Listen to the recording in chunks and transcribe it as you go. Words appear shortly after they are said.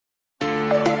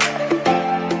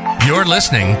You're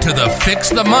listening to the Fix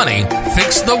the Money,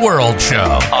 Fix the World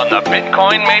show on the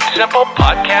Bitcoin Made Simple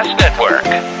Podcast Network.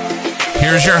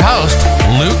 Here's your host,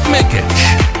 Luke Mikic.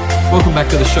 Welcome back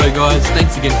to the show, guys.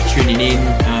 Thanks again for tuning in.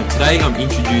 Today I'm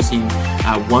introducing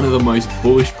one of the most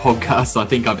bullish podcasts I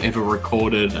think I've ever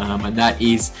recorded, and that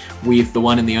is with the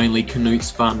one and the only Knut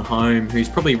Svanholm, who's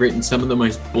probably written some of the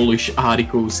most bullish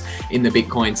articles in the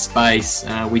Bitcoin space.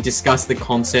 We discuss the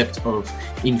concept of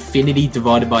infinity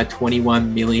divided by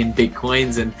 21 million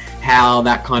Bitcoins and how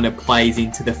that kind of plays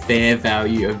into the fair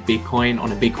value of Bitcoin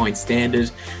on a Bitcoin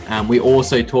standard. We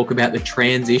also talk about the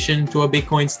transition to a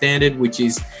Bitcoin standard, which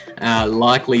is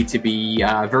likely to be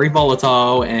very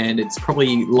volatile, and it's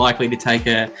probably likely to take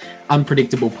a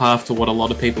unpredictable path to what a lot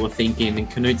of people are thinking. And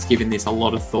Knut's given this a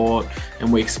lot of thought,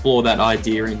 and we explore that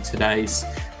idea in today's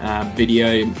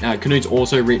video. Knut's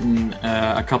also written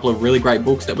a couple of really great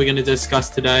books that we're going to discuss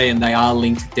today, and they are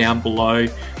linked down below.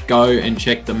 Go and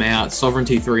check them out.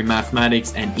 Sovereignty Through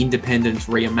Mathematics and Independence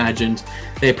Reimagined.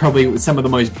 They're probably some of the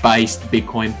most based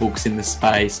Bitcoin books in the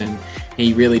space, and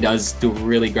he really does do a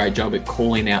really great job at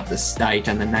calling out the state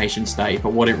and the nation state for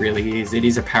what it really is. It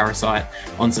is a parasite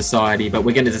on society, but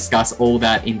we're going to discuss all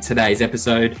that in today's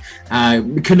episode.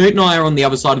 Knut and I are on the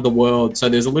other side of the world, so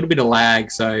there's a little bit of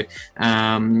lag. So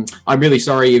I'm really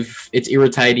sorry if it's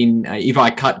irritating, if I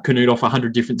cut Knut off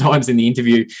 100 different times in the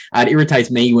interview. It irritates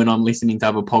me when I'm listening to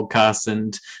other podcasts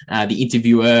and the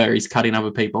interviewer is cutting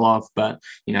other people off. But,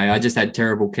 you know, I just had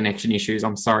terrible connection issues.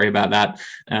 I'm sorry about that.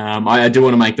 I do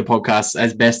want to make the podcast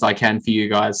as best I can for you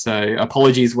guys. So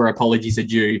apologies where apologies are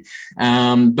due.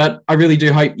 But I really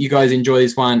do hope you guys enjoy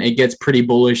this one. It gets pretty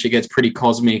bullish. It gets pretty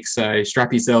cosmic. So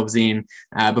strap yourselves in.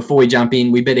 Before we jump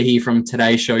in, we better hear from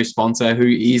today's show sponsor, who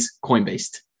is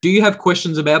Coinbeast. Do you have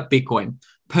questions about Bitcoin?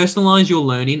 Personalize your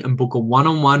learning and book a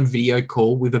one-on-one video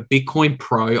call with a Bitcoin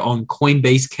pro on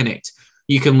Coinbeast Connect.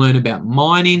 You can learn about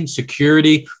mining,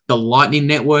 security, the Lightning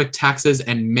Network, taxes,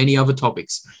 and many other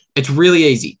topics. It's really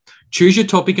easy. Choose your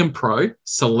topic and pro,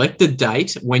 select a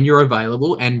date when you're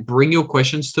available, and bring your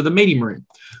questions to the meeting room.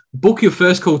 Book your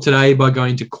first call today by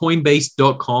going to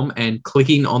coinbeast.com and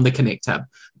clicking on the Connect tab.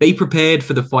 Be prepared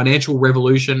for the financial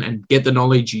revolution and get the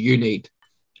knowledge you need.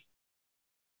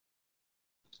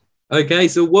 Okay,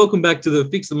 so welcome back to the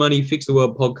Fix the Money, Fix the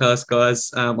World podcast, guys.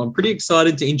 I'm pretty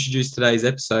excited to introduce today's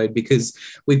episode because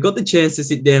we've got the chance to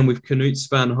sit down with Knut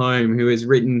Svanholm, who has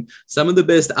written some of the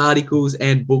best articles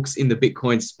and books in the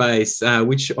Bitcoin space,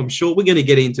 which I'm sure we're going to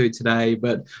get into today.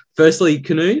 But firstly,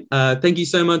 Knut, thank you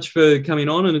so much for coming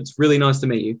on, and it's really nice to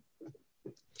meet you.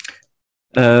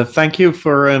 Thank you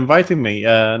for inviting me.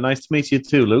 Nice to meet you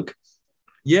too, Luke.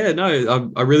 Yeah,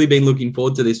 no, I've really been looking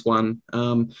forward to this one.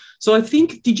 So I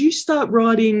think, did you start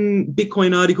writing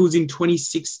Bitcoin articles in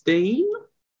 2016?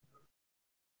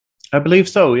 I believe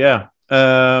so, yeah.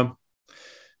 I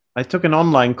took an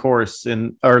online course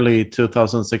in early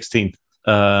 2016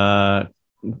 at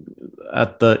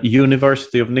the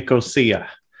University of Nicosia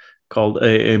called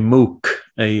a MOOC,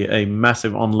 a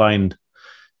massive online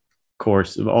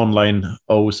course, online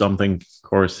something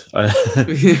course.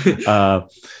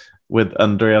 With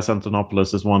Andreas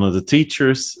Antonopoulos as one of the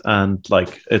teachers, and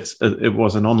like it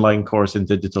was an online course in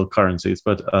digital currencies.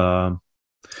 But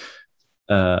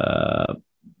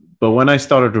when I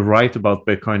started to write about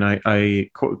Bitcoin, I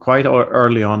quite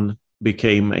early on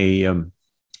became a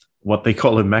what they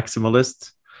call a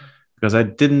maximalist, because I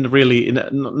didn't really,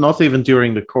 not even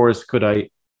during the course could I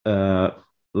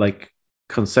like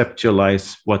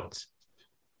conceptualize what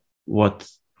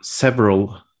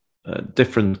several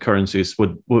different currencies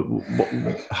would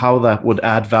how that would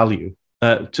add value.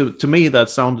 To me,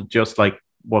 that sounded just like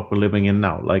what we're living in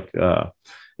now, like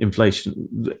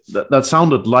inflation. That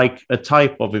sounded like a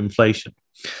type of inflation.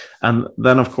 And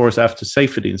then, of course, after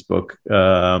Seyfedin's book,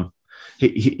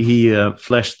 he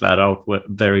fleshed that out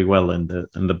very well in the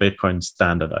Bitcoin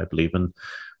Standard, I believe. And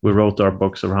we wrote our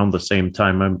books around the same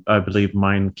time. I believe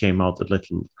mine came out a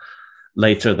little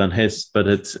later than his, but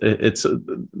it's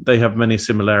they have many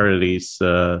similarities,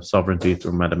 Sovereignty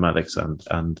Through Mathematics and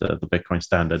the Bitcoin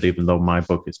Standard, even though my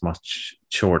book is much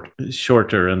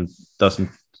shorter and doesn't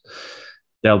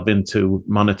delve into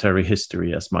monetary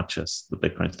history as much as the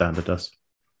Bitcoin Standard does.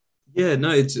 Yeah, no,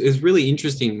 it's really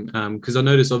interesting because I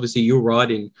noticed obviously you're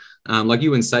writing, like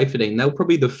you and Seyfedin, they were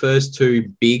probably the first two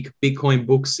big Bitcoin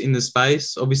books in the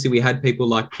space. Obviously, we had people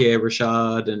like Pierre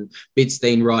Richard and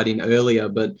Bitstein writing earlier,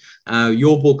 but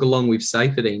your book along with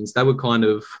Seyfedin's, they were kind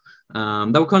of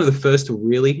the first to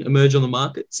really emerge on the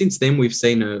market. Since then, we've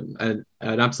seen an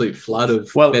absolute flood of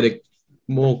better,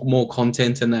 more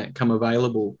content and that come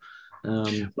available.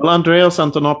 Andreas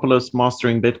Antonopoulos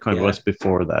Mastering Bitcoin was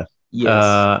before that.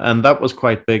 Yes. And that was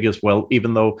quite big as well,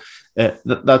 even though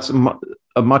that's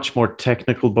a much more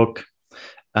technical book.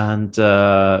 And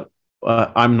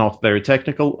I'm not very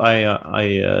technical.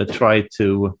 I try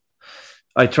to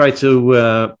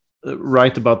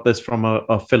write about this from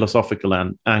a philosophical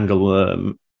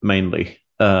angle mainly.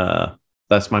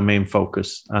 That's my main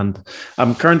focus, and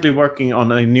I'm currently working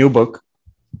on a new book.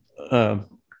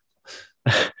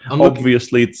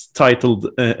 Obviously, it's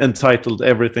entitled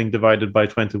 "Everything Divided by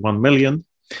 21 Million,"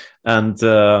 and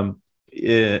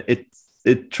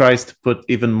it tries to put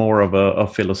even more of a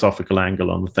philosophical angle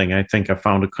on the thing. I think I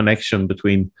found a connection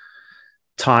between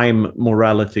time,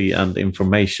 morality, and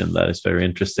information that is very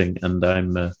interesting, and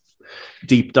I'm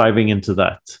deep diving into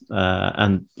that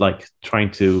and like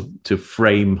trying to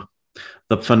frame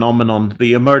the phenomenon,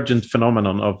 the emergent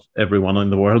phenomenon of everyone in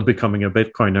the world becoming a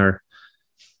Bitcoiner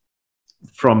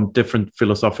from different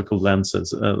philosophical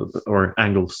lenses or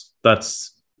angles.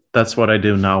 That's what I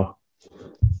do now.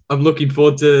 I'm looking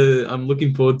forward to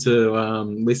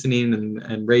listening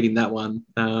and reading that one.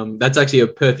 That's actually a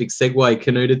perfect segue,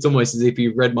 Knut. It's almost as if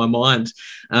you read my mind.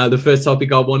 The first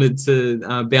topic I wanted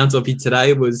to bounce off you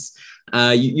today was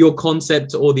your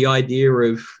concept or the idea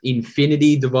of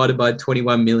infinity divided by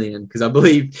 21 million, because I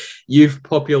believe you've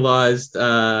popularized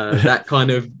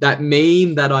that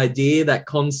meme, that idea, that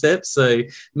concept. So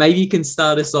maybe you can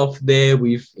start us off there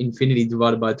with infinity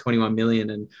divided by 21 million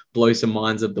and blow some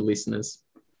minds of the listeners.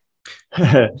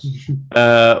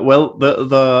 Well,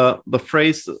 the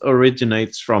phrase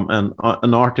originates from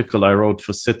an article I wrote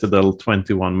for Citadel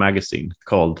 21 magazine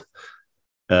called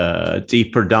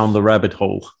 "Deeper Down the Rabbit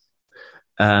Hole,"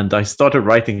 and I started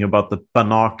writing about the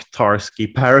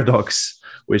Banach-Tarski paradox,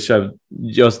 which I've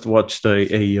just watched a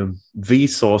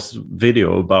Vsauce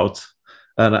video about.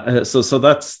 And so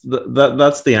that's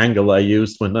the angle I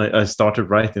used when I started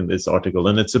writing this article,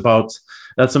 and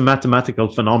that's a mathematical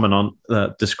phenomenon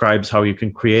that describes how you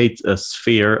can create a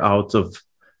sphere out of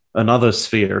another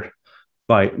sphere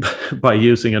by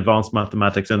using advanced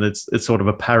mathematics, and it's sort of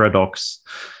a paradox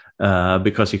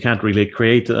because you can't really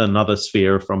create another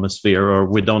sphere from a sphere, or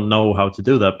we don't know how to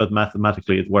do that, but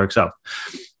mathematically it works out.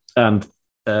 And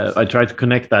I try to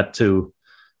connect that to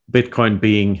Bitcoin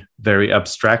being very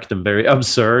abstract and very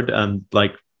absurd, and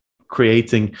like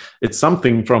creating, it's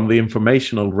something from the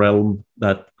informational realm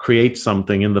that creates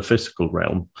something in the physical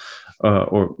realm,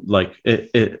 or like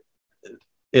it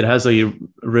has a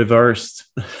reversed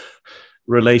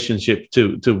relationship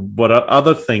to what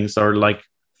other things are like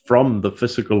from the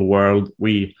physical world.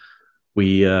 We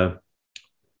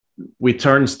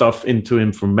turn stuff into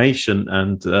information,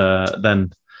 and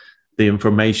then the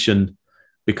information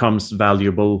becomes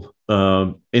valuable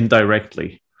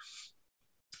indirectly.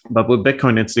 But with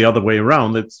Bitcoin, it's the other way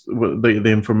around. It's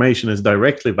the information is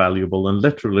directly valuable and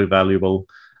literally valuable,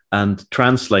 and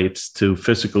translates to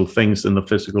physical things in the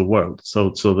physical world.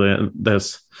 So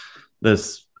there's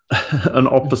an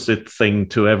opposite thing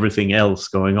to everything else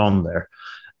going on there.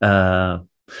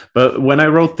 But when I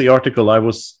wrote the article, I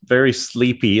was very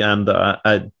sleepy, and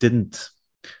I didn't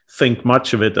think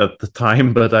much of it at the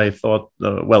time. But I thought,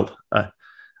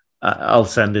 I'll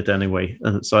send it anyway.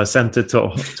 And so I sent it to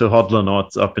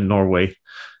Hodlenaut up in Norway,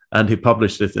 and he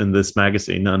published it in this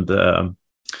magazine. And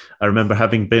I remember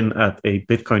having been at a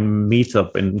Bitcoin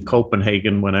meetup in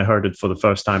Copenhagen when I heard it for the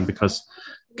first time, because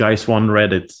Guy Swan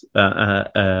read it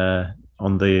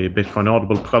on the Bitcoin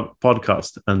Audible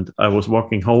podcast. And I was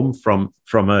walking home from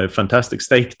a fantastic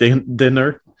steak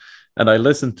dinner, and I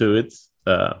listened to it.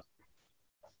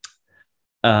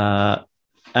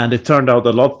 And it turned out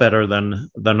a lot better than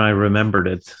I remembered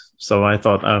it. So I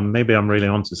thought, maybe I'm really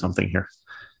onto something here.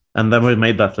 And then we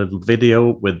made that little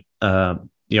video with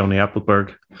Joni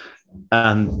Appelberg,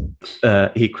 and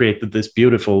he created this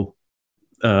beautiful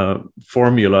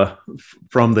formula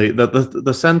from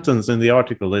the sentence in the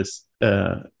article is,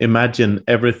 imagine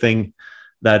everything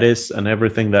that is and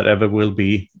everything that ever will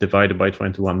be divided by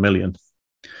 21 million.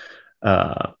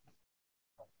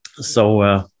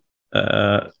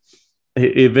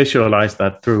 He visualized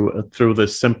that through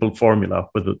this simple formula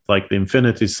with like the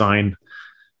infinity sign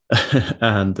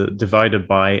and divided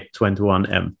by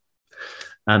 21m,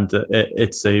 and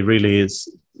it's a really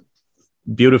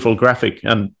beautiful graphic,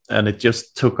 and it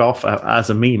just took off as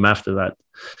a meme after that.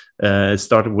 It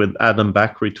started with Adam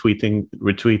Back retweeting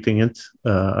it.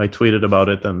 I tweeted about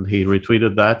it, and he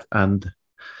retweeted that, and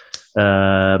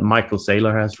Michael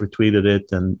Saylor has retweeted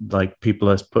it, and like people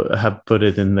have put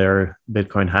it in their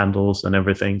Bitcoin handles and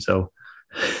everything. So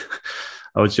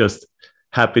I was just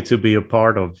happy to be a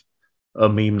part of a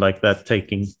meme like that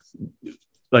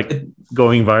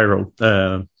going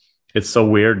viral. It's so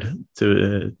weird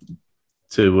to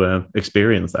to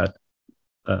experience that.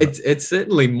 It's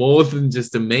certainly more than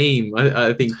just a meme.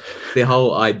 I think the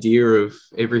whole idea of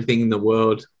everything in the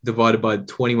world divided by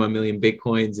 21 million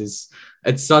Bitcoins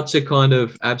it's such a kind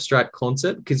of abstract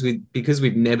concept because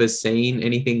we've never seen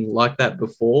anything like that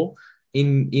before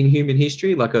in human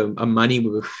history, like a money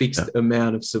with a fixed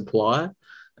amount of supply.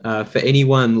 For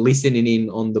anyone listening in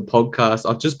on the podcast,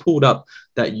 I've just pulled up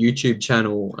that YouTube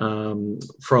channel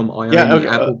from Ione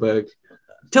Appleberg.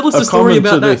 Tell us a story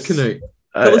about that, Knut.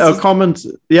 A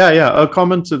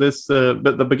comment to this,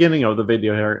 but the beginning of the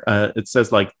video here, it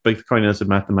says like Bitcoin is a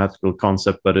mathematical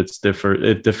concept, but it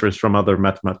differs from other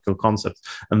mathematical concepts,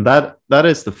 and that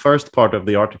is the first part of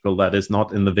the article that is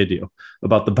not in the video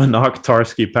about the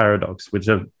Banach-Tarski paradox, which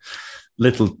have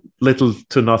little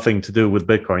to nothing to do with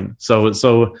Bitcoin. So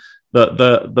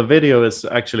the video is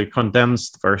actually a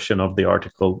condensed version of the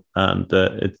article, and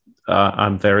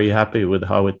I'm very happy with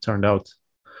how it turned out.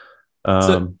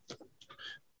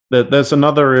 There's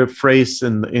another phrase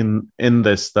in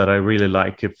this that I really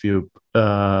like. If you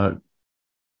how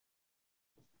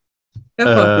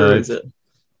far through is it?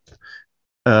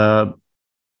 A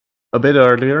bit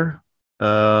earlier.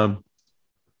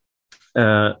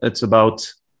 It's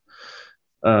about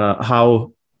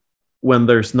how when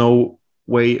there's no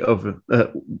way of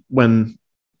when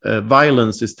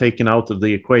violence is taken out of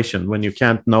the equation, when you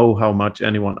can't know how much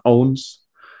anyone owns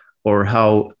or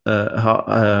how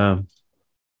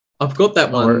I've got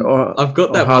that one. I've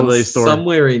got that one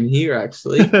somewhere in here,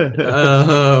 actually.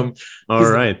 All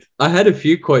right. I had a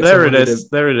few quotes. There it is.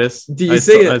 There it is. Do you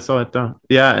see it? I saw it down.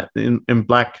 Yeah, in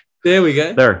black. There we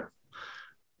go. There.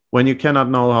 When you cannot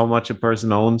know how much a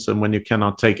person owns and when you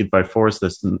cannot take it by force,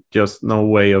 there's just no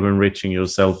way of enriching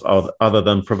yourself other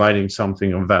than providing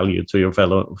something of value to your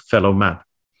fellow man.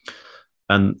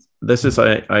 And this is,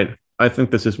 I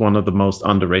think this is one of the most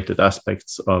underrated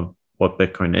aspects of what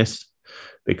Bitcoin is,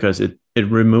 because it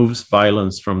removes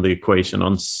violence from the equation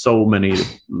on so many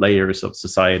layers of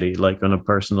society, like on a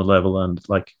personal level, and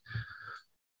like,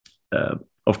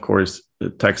 of course,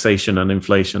 taxation and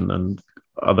inflation and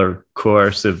other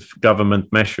coercive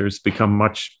government measures become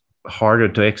much harder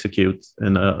to execute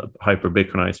in a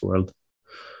hyper-Bitcoinized world.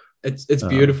 It's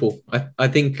beautiful. I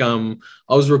think I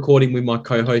was recording with my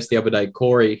co-host the other day,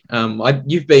 Corey.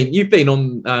 You've been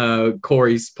on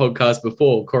Corey's podcast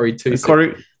before, Corey Tusik.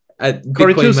 Corey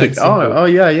Tusik. Oh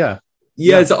yeah.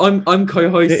 Yeah, so I'm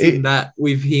co-hosting that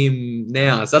with him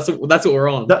now. So that's what we're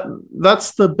on.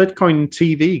 That's the Bitcoin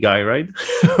TV guy, right?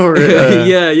 Or,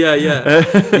 yeah.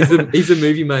 He's a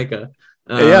movie maker.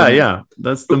 Yeah.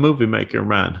 That's the movie maker,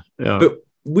 man. Yeah. But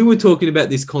we were talking about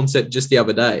this concept just the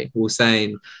other day. We were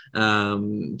saying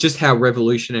just how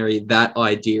revolutionary that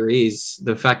idea is.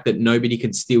 The fact that nobody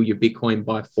can steal your Bitcoin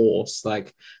by force.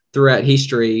 Like, throughout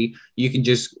history, you can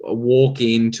just walk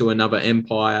into another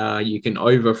empire, you can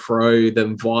overthrow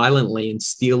them violently and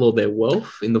steal all their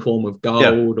wealth in the form of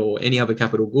gold or any other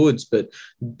capital goods. But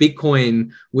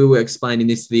Bitcoin, we were explaining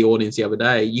this to the audience the other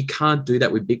day, you can't do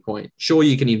that with Bitcoin. Sure,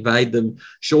 you can invade them,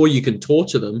 sure, you can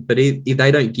torture them, but if they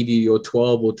don't give you your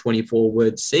 12 or 24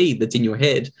 word seed that's in your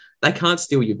head, they can't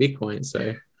steal your Bitcoin.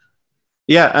 So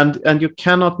yeah, and you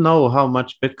cannot know how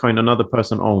much Bitcoin another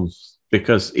person owns.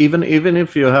 Because even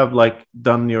if you have like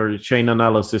done your chain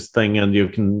analysis thing and you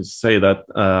can say that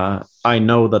I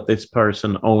know that this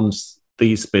person owns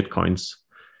these Bitcoins,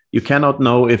 you cannot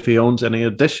know if he owns any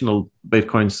additional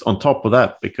Bitcoins on top of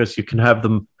that, because you can have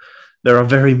them. There are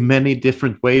very many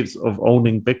different ways of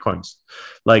owning Bitcoins.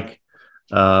 Like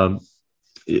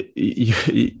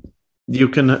you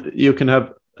can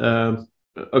have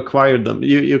acquired them.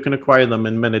 You can acquire them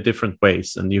in many different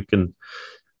ways, and you can.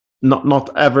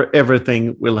 Not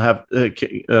everything will have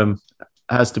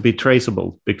has to be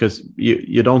traceable, because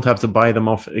you don't have to buy them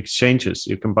off exchanges.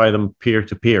 You can buy them peer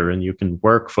to peer, and you can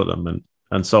work for them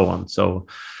and so on. So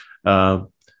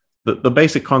the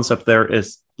basic concept there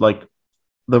is like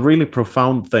the really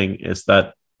profound thing is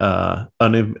that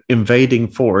an invading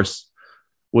force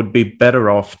would be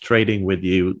better off trading with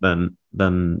you than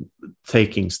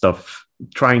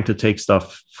trying to take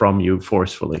stuff from you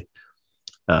forcefully.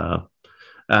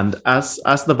 And as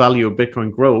the value of Bitcoin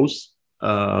grows,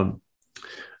 a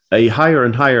higher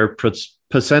and higher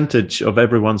percentage of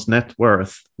everyone's net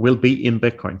worth will be in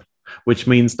Bitcoin, which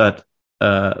means that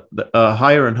a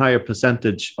higher and higher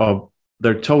percentage of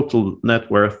their total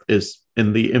net worth is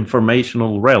in the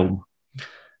informational realm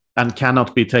and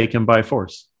cannot be taken by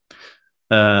force.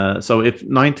 So if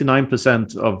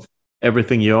 99% of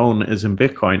everything you own is in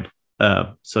Bitcoin,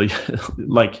 so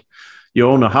like you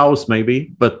own a house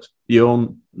maybe, but you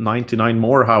own 99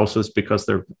 more houses because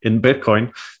they're in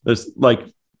Bitcoin. There's like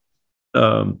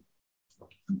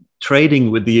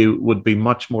trading with you would be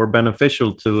much more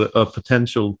beneficial to a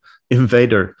potential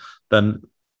invader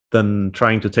than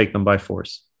trying to take them by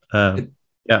force. And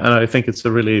I think it's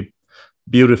a really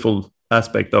beautiful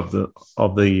aspect of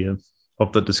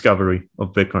the discovery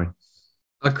of Bitcoin.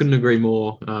 I couldn't agree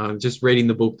more. Just reading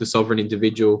the book, The Sovereign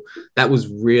Individual, that was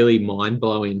really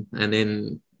mind-blowing.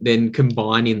 And then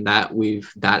combining that with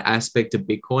that aspect of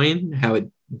Bitcoin, how it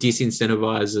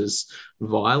disincentivizes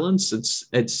violence,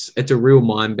 it's a real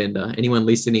mind bender. Anyone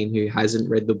listening who hasn't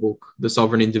read the book, The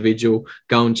Sovereign Individual,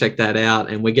 go and check that out.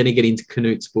 And we're going to get into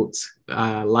Knut's books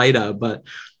later. But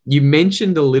you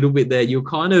mentioned a little bit there, you're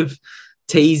kind of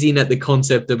teasing at the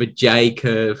concept of a J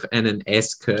curve and an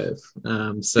S curve.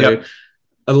 Yep.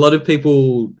 A lot of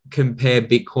people compare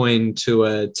Bitcoin to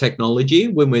a technology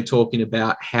when we're talking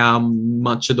about how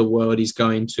much of the world is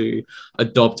going to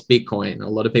adopt Bitcoin. A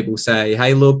lot of people say,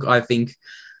 hey, look, I think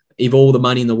if all the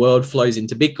money in the world flows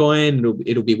into Bitcoin,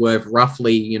 it'll be worth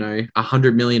roughly,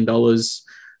 $100 million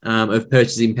of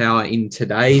purchasing power in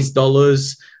today's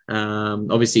dollars.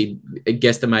 Obviously,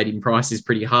 guesstimating price is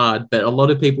pretty hard, but a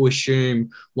lot of people assume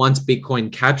once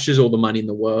Bitcoin captures all the money in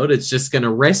the world, it's just going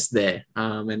to rest there.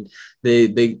 And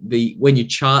when you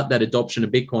chart that adoption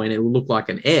of Bitcoin, it will look like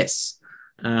an S.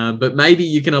 But maybe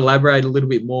you can elaborate a little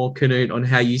bit more, Knut, on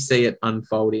how you see it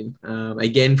unfolding.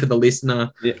 Again, for the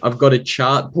listener, yeah. I've got a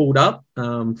chart pulled up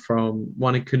from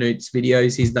one of Knut's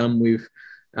videos he's done with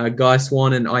Guy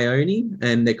Swan and Ione,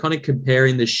 and they're kind of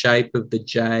comparing the shape of the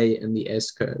J and the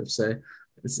S curve. So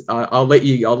I'll let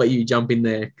you jump in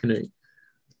there, Knut.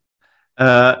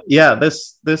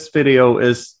 This video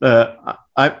is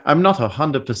I'm not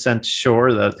 100%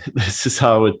 sure that this is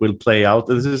how it will play out.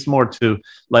 This is more to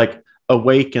like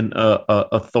awaken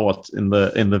a thought in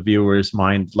the viewer's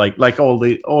mind, like all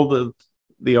the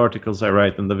articles I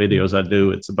write and the videos I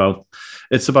do. It's about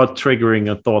triggering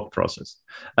a thought process.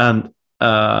 And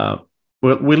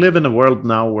we live in a world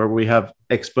now where we have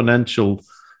exponential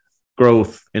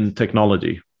growth in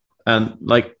technology. And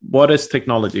like, what is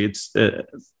technology?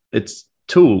 It's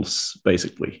tools,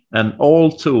 basically. And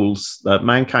all tools that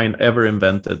mankind ever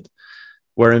invented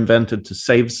were invented to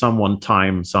save someone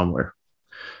time somewhere.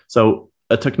 So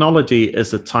a technology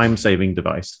is a time-saving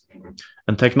device.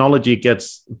 And technology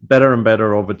gets better and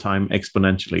better over time,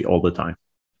 exponentially all the time.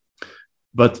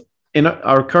 But in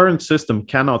our current system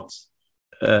cannot...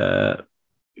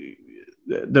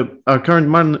 our current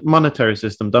monetary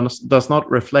system does not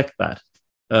reflect that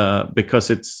because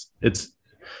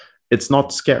it's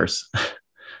not scarce.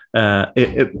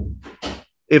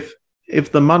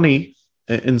 If the money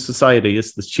in society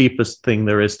is the cheapest thing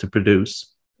there is to produce,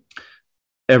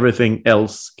 everything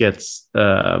else gets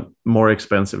more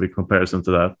expensive in comparison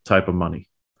to that type of money.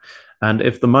 And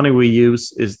if the money we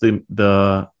use is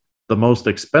the most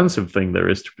expensive thing there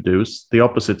is to produce, the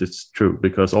opposite is true,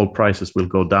 because all prices will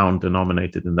go down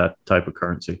denominated in that type of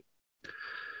currency.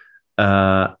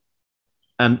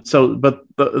 And so, but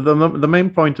the main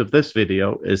point of this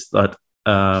video is that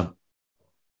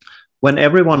when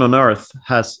everyone on Earth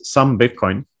has some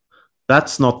Bitcoin,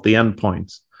 that's not the end point,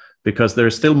 because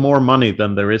there's still more money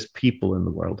than there is people in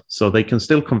the world. So they can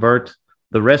still convert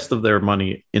the rest of their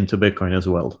money into Bitcoin as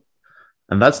well.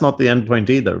 And that's not the end point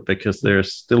either, because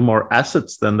there's still more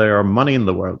assets than there are money in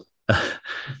the world.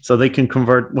 So they can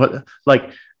convert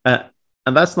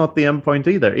and that's not the end point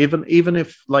either. Even if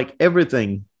like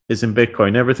everything is in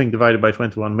Bitcoin, everything divided by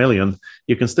 21 million,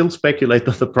 you can still speculate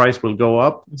that the price will go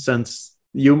up, since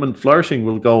human flourishing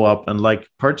will go up, and like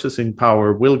purchasing power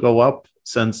will go up,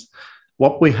 since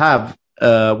what we have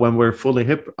when we're fully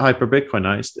hyper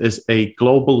Bitcoinized is a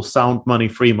global sound money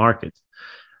free market.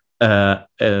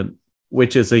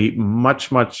 Which is a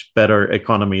much, much better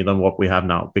economy than what we have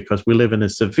now, because we live in a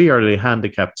severely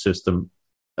handicapped system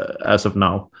as of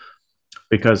now,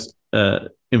 because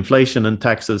inflation and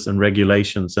taxes and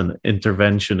regulations and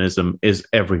interventionism is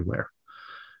everywhere.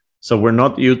 So we're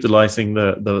not utilizing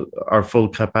our full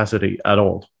capacity at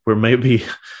all. We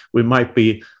might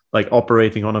be like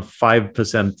operating on a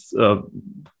 5%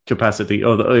 capacity,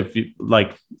 or if you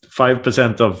like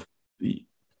 5% of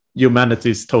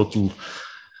humanity's total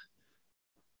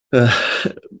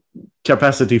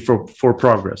capacity for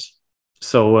progress.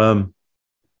 So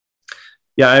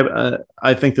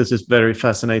I think this is very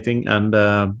fascinating, and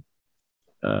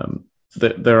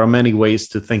there are many ways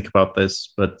to think about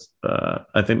this, but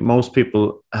I think most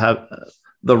people have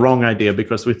the wrong idea,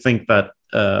 because we think that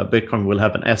Bitcoin will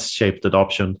have an S-shaped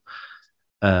adoption.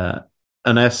 An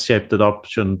S-shaped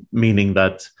adoption meaning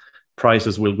that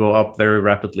prices will go up very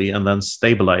rapidly and then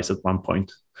stabilize at one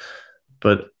point.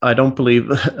 But I don't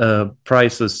believe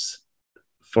prices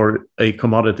for a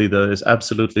commodity that is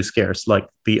absolutely scarce, like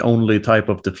the only type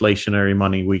of deflationary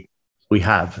money we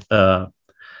have,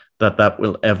 that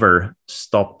will ever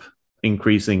stop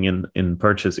increasing in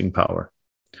purchasing power.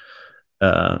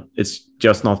 It's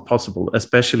just not possible,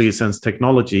 especially since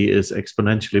technology is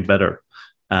exponentially better.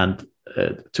 And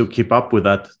to keep up with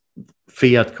that,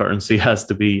 fiat currency has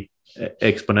to be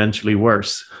exponentially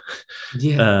worse.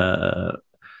 Yeah.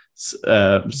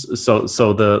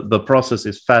 So the process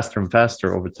is faster and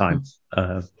faster over time.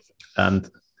 And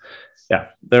yeah,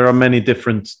 there are many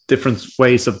different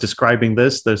ways of describing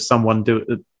this. There's someone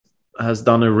has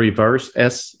done a reverse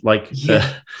S, like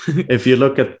if you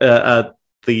look at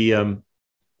the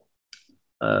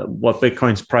what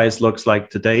Bitcoin's price looks like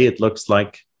today, it looks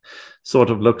like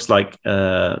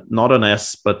not an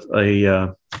S, but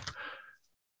a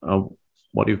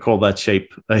what do you call that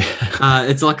shape?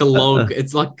 It's like a log.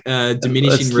 It's like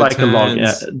diminishing it's returns. Like a log,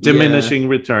 diminishing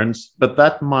returns. But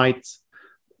that might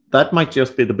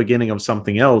just be the beginning of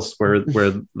something else, where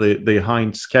the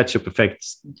Heinz ketchup effect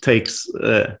takes.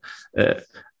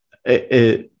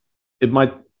 It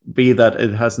might be that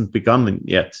it hasn't begun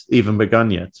yet,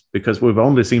 because we've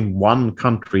only seen one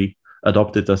country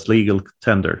adopt it as legal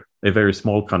tender, a very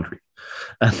small country,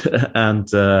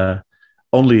 and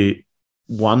only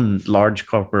one large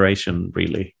corporation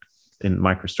really in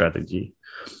MicroStrategy.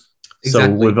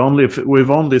 Exactly. So we've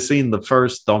only seen the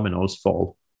first dominoes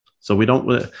fall. So we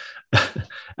don't,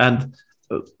 and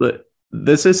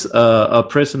this is a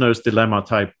prisoner's dilemma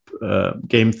type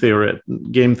game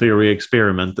theory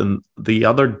experiment, and the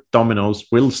other dominoes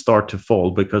will start to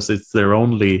fall because it's their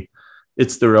only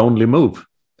move.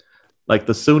 Like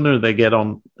the sooner they get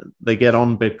on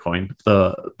Bitcoin,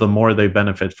 the more they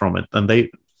benefit from it. And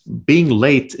being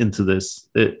late into this,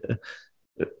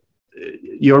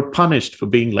 you're punished for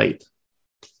being late.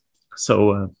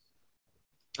 So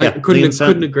I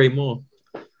couldn't agree more.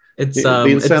 It's the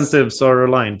incentives are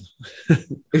aligned.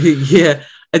 Yeah,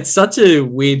 it's such a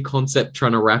weird concept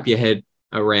trying to wrap your head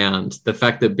around the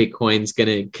fact that Bitcoin's going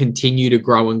to continue to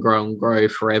grow and grow and grow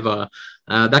forever.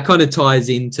 That kind of ties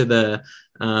into the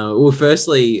well,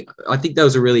 firstly, I think that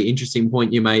was a really interesting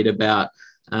point you made about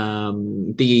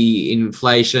the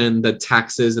inflation, the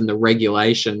taxes, and the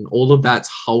regulation. All of that's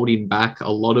holding back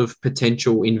a lot of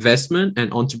potential investment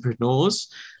and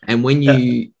entrepreneurs. And when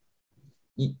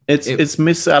it's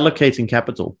misallocating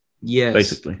capital. Yes,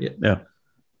 basically. Yeah.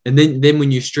 And then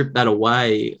when you strip that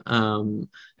away, and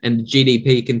the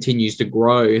GDP continues to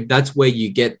grow, that's where you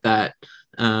get that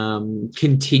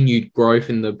continued growth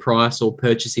in the price or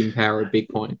purchasing power of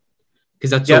Bitcoin. Because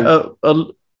that's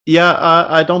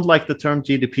I don't like the term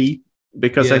GDP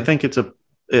because I think it's a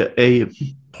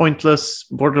pointless,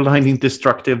 borderline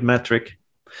destructive metric.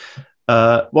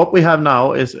 What we have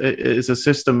now is a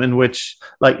system in which,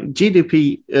 like,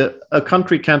 GDP, a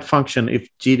country can't function if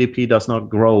GDP does not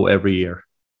grow every year.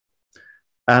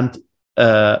 And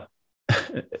that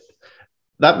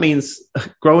means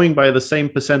growing by the same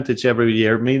percentage every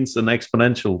year means an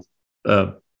exponential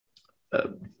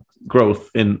growth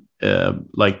in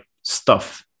like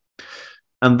stuff.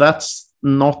 And that's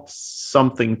not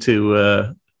something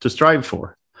to strive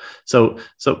for. So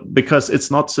because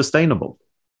it's not sustainable.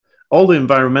 All the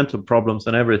environmental problems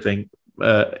and everything,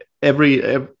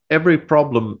 every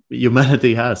problem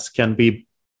humanity has can be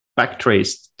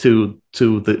backtraced to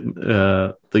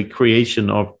the creation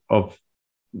of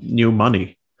new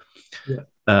money.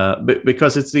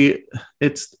 Because it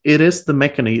is the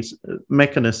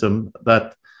mechanism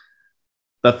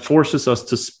that forces us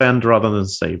to spend rather than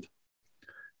save.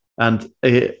 And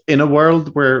in a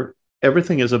world where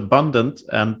everything is abundant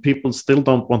and people still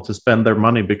don't want to spend their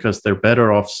money because they're better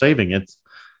off saving it,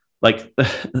 like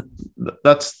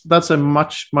that's a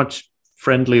much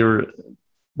friendlier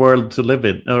world to live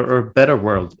in, or better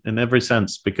world in every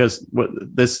sense, because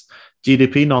this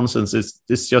GDP nonsense is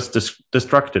just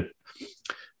destructive.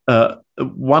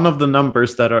 One of the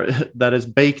numbers that is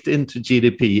baked into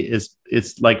GDP is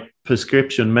like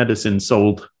prescription medicine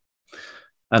sold.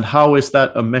 And how is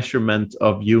that a measurement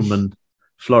of human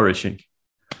flourishing?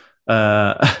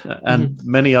 And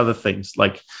many other things,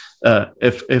 like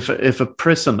if a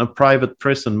private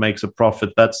prison makes a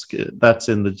profit, that's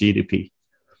in the GDP.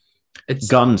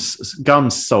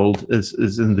 Guns sold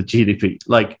is in the GDP.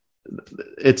 Like,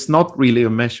 it's not really a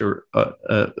measure,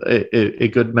 a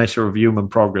good measure of human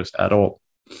progress at all.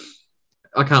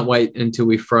 I can't wait until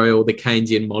we throw all the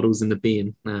Keynesian models in the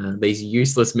bin. These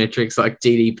useless metrics like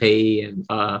GDP and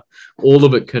all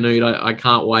of it, Knut. I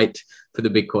can't wait for the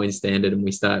Bitcoin standard and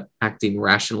we start acting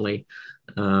rationally.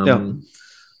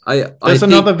 There's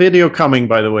another video coming,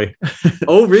 by the way.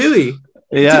 Oh, really?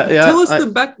 Yeah. Tell us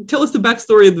the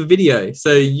backstory of the video.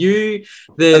 So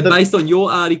they're based on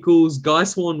your articles. Guy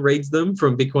Swan reads them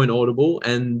from Bitcoin Audible,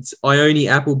 and Ione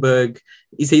Appleberg,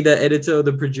 is he the editor or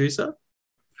the producer?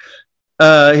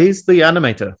 He's the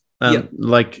animator, and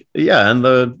and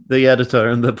the editor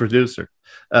and the producer.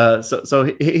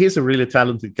 So he's a really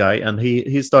talented guy, and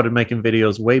he started making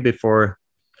videos way before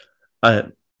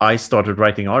I started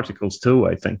writing articles too,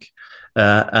 I think.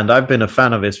 And I've been a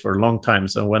fan of his for a long time.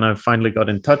 So when I finally got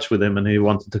in touch with him and he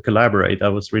wanted to collaborate, I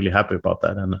was really happy about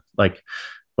that. And like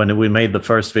when we made the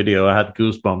first video, I had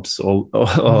goosebumps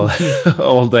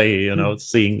all day,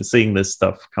 seeing this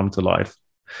stuff come to life.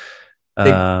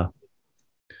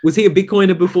 Was he a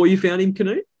Bitcoiner before you found him,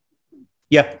 Knut?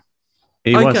 Yeah.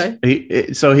 He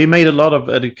was. So he made a lot of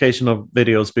educational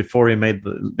videos before he made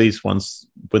these ones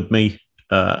with me.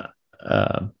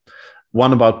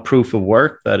 One about proof of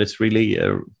work that is really,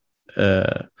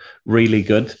 really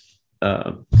good.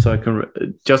 So I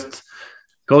can just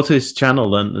go to his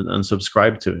channel and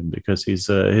subscribe to him because he's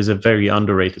a very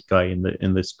underrated guy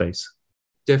in this space.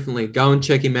 Definitely go and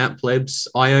check him out, plebs.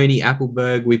 Ione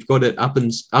Appleberg. We've got it up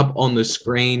on the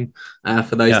screen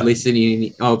for those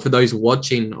listening, for those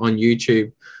watching on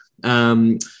YouTube.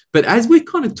 But as we're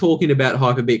kind of talking about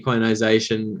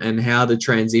hyper-Bitcoinization and how the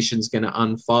transition is going to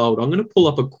unfold, I'm going to pull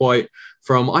up a quote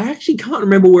from, I actually can't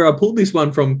remember where I pulled this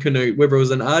one from, Knut, whether it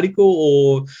was an article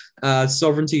or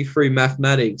Sovereignty Through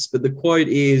Mathematics. But the quote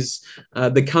is,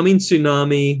 the coming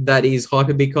tsunami that is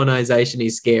hyper-Bitcoinization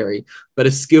is scary, but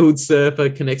a skilled surfer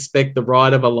can expect the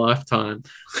ride of a lifetime.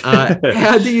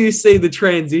 How do you see the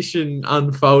transition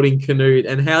unfolding, Knut,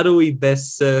 and how do we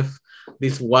best surf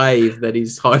this wave that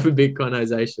is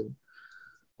hyper-Bitcoinization?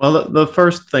 Well, the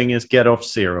first thing is get off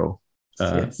zero.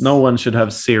 No one should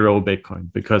have zero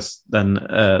Bitcoin because then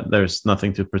there's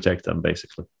nothing to protect them,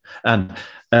 basically. And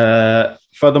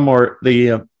furthermore,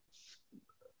 the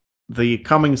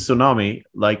coming tsunami,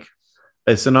 like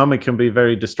a tsunami can be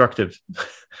very destructive.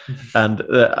 And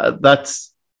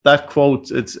that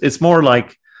quote, it's more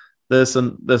like there's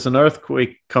an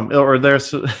earthquake or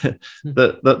there's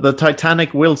the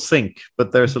Titanic will sink,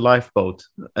 but there's a lifeboat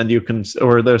and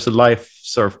there's a life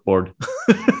surfboard.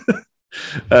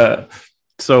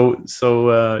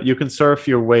 So you can surf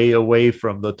your way away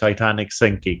from the Titanic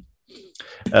sinking,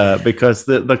 because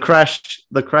the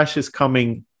crash is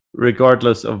coming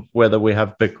regardless of whether we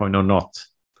have Bitcoin or not,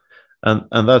 and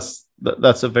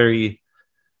that's a very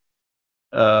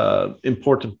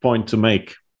important point to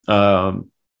make.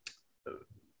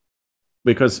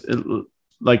 Because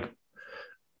like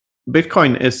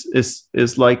Bitcoin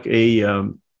is like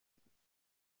an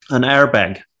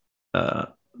airbag.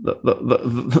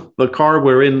 The car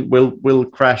we're in will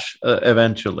crash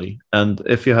eventually, and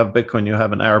if you have Bitcoin, you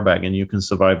have an airbag and you can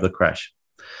survive the crash.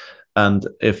 And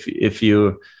if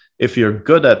you're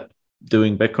good at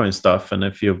doing Bitcoin stuff, and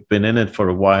if you've been in it for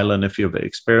a while, and if you've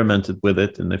experimented with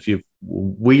it, and if you've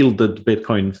wielded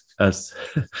Bitcoin, as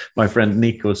my friend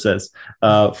Nico says,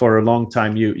 for a long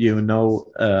time, the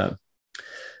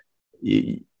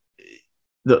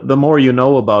more you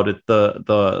know about it,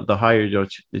 the higher your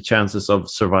chances of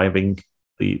surviving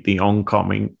the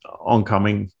oncoming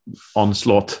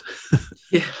onslaught.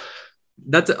 Yeah.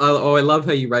 I love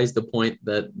how you raised the point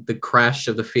that the crash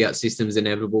of the fiat system is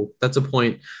inevitable. That's a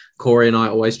point Corey and I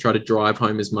always try to drive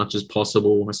home as much as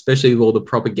possible, especially with all the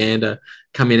propaganda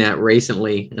coming out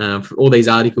recently. All these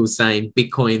articles saying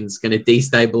Bitcoin's going to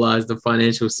destabilize the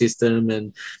financial system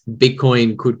and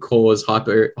Bitcoin could cause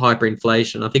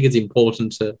hyperinflation. I think it's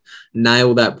important to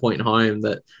nail that point home,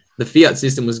 that the fiat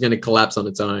system was going to collapse on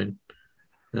its own.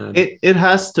 It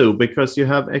has to, because you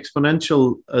have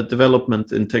exponential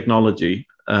development in technology,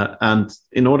 and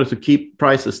in order to keep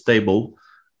prices stable,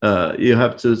 you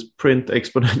have to print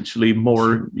exponentially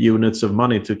more units of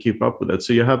money to keep up with it.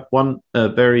 So you have one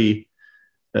very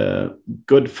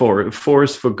good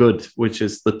force for good, which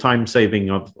is the time saving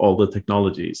of all the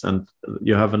technologies, and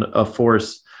you have a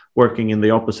force working in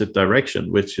the opposite direction,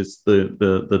 which is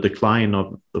the decline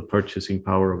of the purchasing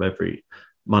power of every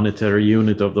monetary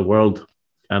unit of the world.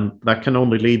 And that can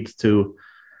only lead to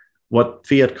what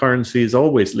fiat currencies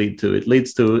always lead to. It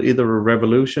leads to either a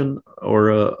revolution or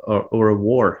a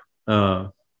war.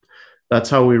 That's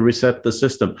how we reset the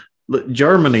system.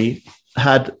 Germany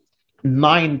had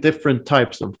 9 different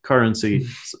types of currency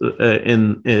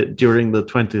during the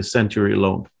 20th century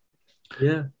alone.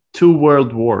 Yeah, 2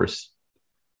 world wars,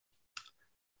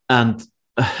 and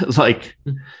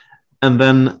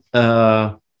then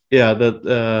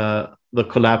the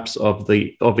collapse of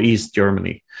East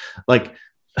Germany.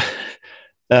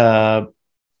 There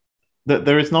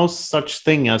is no such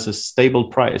thing as a stable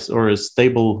price or a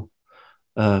stable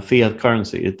fiat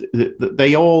currency.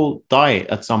 They all die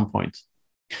at some point.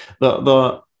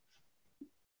 The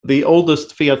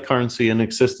oldest fiat currency in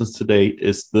existence today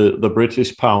is the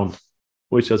British pound,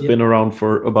 which has been around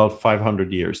for about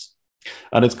 500 years.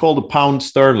 And it's called a pound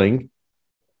sterling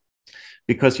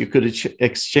because you could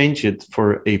exchange it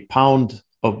for a pound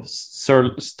of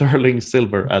sterling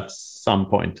silver at some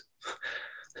point.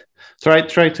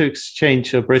 Try to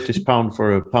exchange a British pound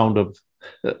for a pound of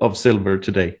silver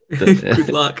today. Good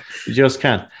luck. You just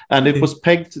can't. And it was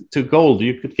pegged to gold.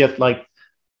 You could get like,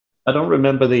 I don't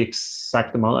remember the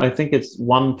exact amount. I think it's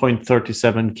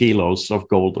 1.37 kilos of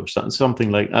gold or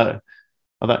something like that.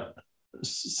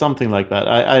 Something like that.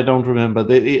 I don't remember.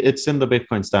 It's in the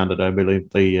Bitcoin standard, I believe,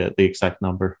 the exact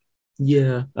number.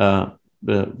 Yeah.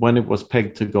 When it was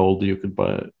pegged to gold, you could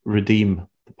redeem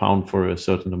the pound for a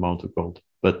certain amount of gold.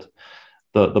 But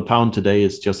the pound today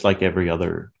is just like every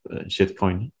other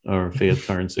shitcoin or fiat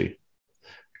currency,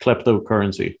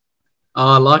 kleptocurrency.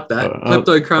 Oh, I like that.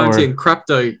 Kleptocurrency and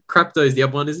crypto. Crypto is the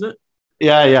other one, isn't it?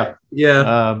 Yeah.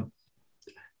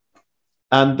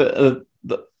 And the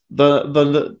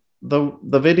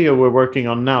video we're working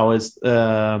on now is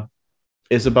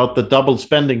about the double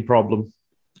spending problem.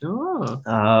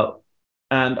 Oh.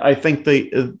 And I think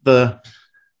the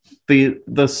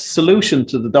solution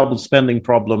to the double spending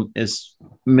problem is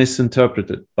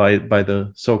misinterpreted by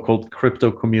the so-called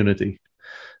crypto community,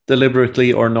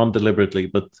 deliberately or non-deliberately.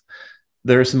 But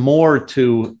there's more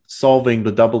to solving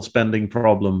the double spending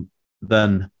problem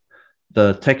than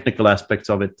the technical aspects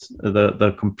of it,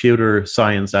 the computer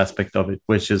science aspect of it,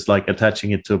 which is like attaching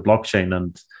it to a blockchain.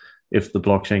 And if the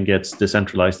blockchain gets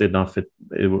decentralized enough,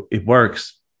 it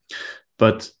works.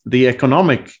 But the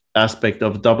economic aspect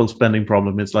of double spending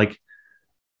problem is like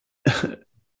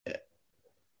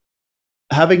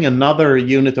having another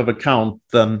unit of account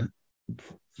than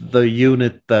the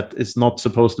unit that is not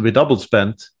supposed to be double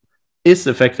spent is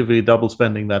effectively double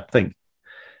spending that thing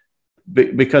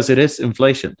because it is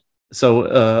inflation.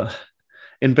 So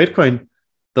in Bitcoin,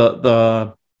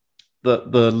 the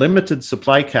limited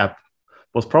supply cap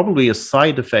was probably a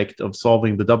side effect of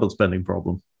solving the double spending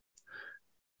problem.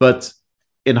 But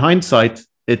in hindsight,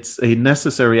 it's a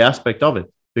necessary aspect of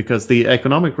it because the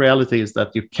economic reality is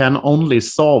that you can only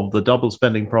solve the double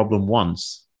spending problem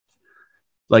once.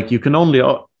 Like you can only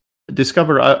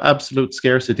discover absolute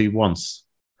scarcity once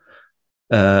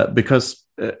because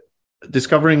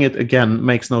discovering it again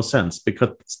makes no sense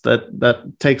because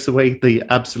that takes away the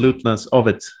absoluteness of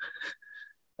it.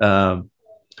 And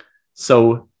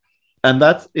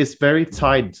that is very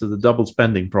tied to the double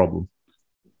spending problem.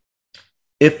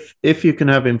 If you can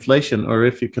have inflation or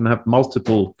if you can have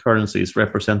multiple currencies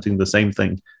representing the same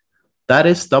thing, that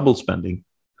is double spending.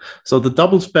 So the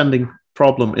double spending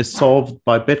problem is solved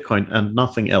by Bitcoin and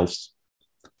nothing else.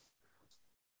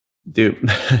 Do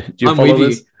you follow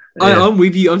this? I'm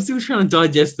with you. I'm still trying to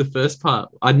digest the first part.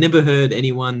 I'd never heard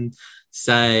anyone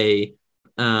say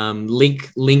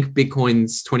link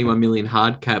Bitcoin's 21 million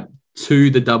hard cap to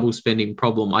the double spending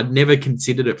problem. I'd never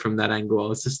considered it from that angle. I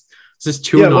was just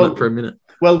chewing on it for a minute.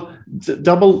 Well,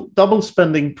 double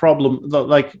spending problem,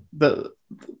 like the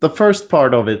first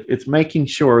part of it, it's making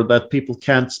sure that people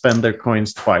can't spend their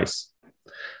coins twice.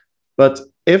 But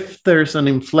if there's an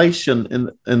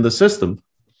inflation in the system,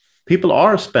 people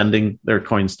are spending their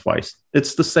coins twice.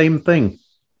 It's the same thing.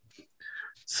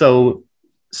 So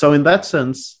in that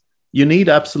sense, you need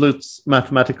absolute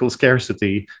mathematical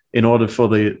scarcity in order for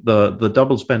the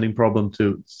double spending problem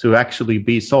to actually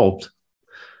be solved.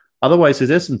 Otherwise, it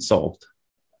isn't solved.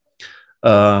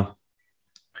 I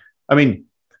mean,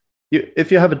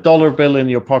 if you have a dollar bill in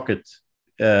your pocket,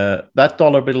 that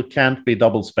dollar bill can't be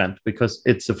double spent because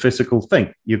it's a physical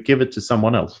thing. You give it to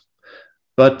someone else.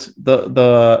 But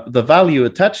the value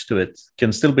attached to it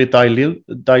can still be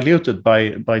diluted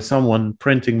by someone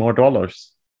printing more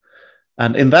dollars.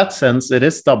 And in that sense, it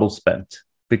is double spent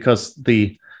because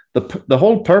the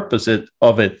whole purpose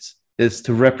of it is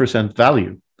to represent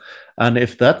value. And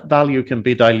if that value can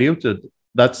be diluted,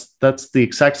 that's the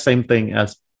exact same thing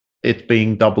as it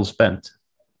being double spent.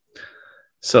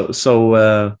 So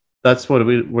that's what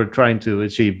we're trying to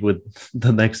achieve with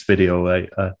the next video,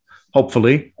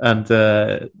 hopefully. And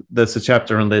there's a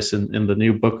chapter on this in the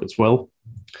new book as well.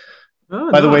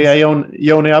 Oh, By the way,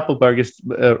 Joni Appelberg is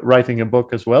writing a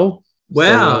book as well.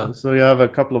 Wow! So you have a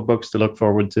couple of books to look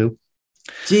forward to.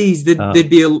 Geez, there'd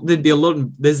be a lot.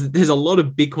 There's a lot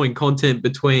of Bitcoin content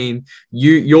between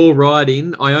your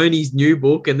writing, Ione's new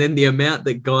book, and then the amount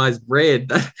that guys read.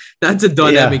 That's a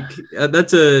dynamic. Yeah.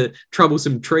 That's a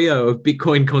troublesome trio of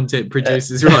Bitcoin content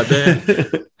producers right there.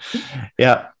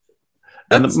 Yeah,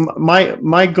 And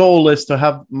my goal is to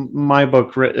have my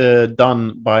book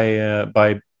done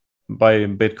by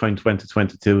Bitcoin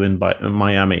 2022 in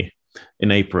Miami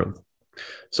in April.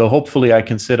 So hopefully I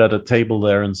can sit at a table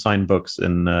there and sign books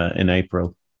in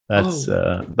April. That's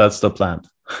the plan.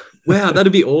 Wow,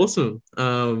 that'd be awesome.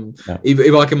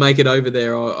 If I can make it over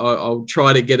there, I'll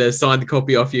try to get a signed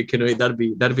copy off you, Knut.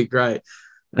 That'd be great.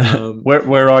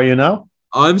 Where are you now?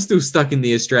 I'm still stuck in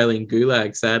the Australian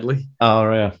gulag, sadly. Oh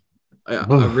yeah. I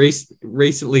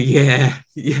recently, yeah.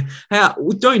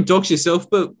 Don't dox yourself,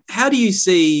 but how do you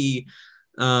see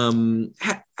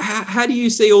how do you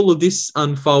see all of this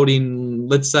unfolding,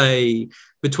 let's say,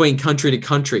 between country to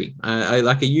country?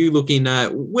 Are you looking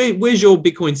at where's your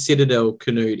Bitcoin citadel,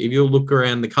 Knut? If you look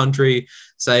around the country,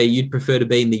 say you'd prefer to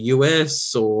be in the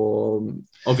US or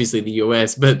obviously the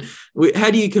US, but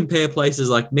how do you compare places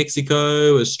like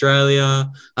Mexico,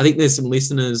 Australia? I think there's some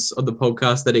listeners of the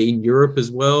podcast that are in Europe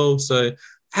as well. So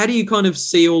how do you kind of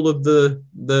see all of the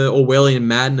Orwellian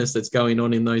madness that's going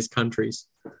on in those countries?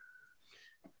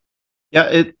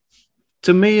 Yeah,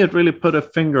 to me, it really put a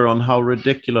finger on how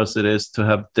ridiculous it is to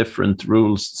have different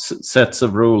rules, sets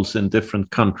of rules in different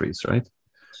countries, right?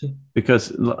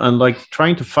 Because, and like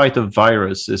trying to fight a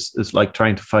virus is like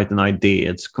trying to fight an idea.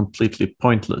 It's completely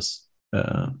pointless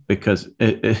because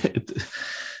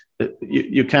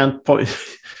you can't point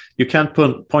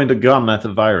a gun at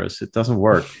a virus. It doesn't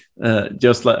work.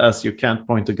 Just like as you can't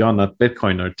point a gun at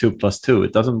Bitcoin or 2 + 2.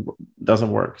 It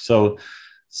doesn't work.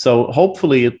 So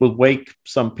hopefully it will wake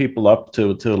some people up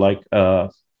to like the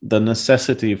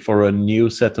necessity for a new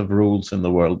set of rules in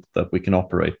the world that we can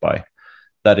operate by,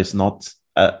 that is not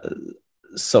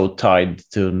so tied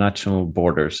to national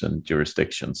borders and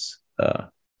jurisdictions.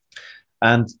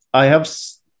 And I have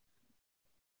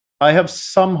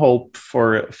some hope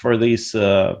for these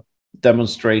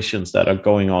demonstrations that are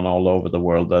going on all over the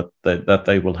world, that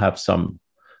they will have some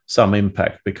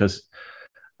impact, because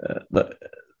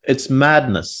it's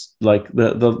madness, like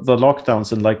the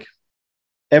lockdowns and like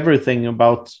everything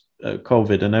about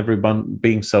COVID and everyone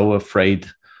being so afraid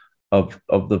of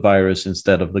the virus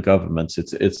instead of the governments.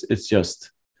 It's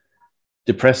just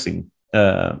depressing,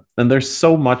 and there's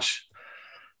so much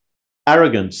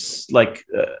arrogance, like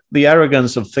the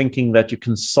arrogance of thinking that you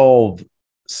can solve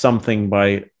something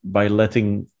by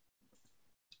letting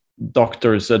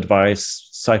doctors advise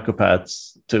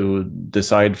psychopaths to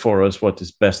decide for us what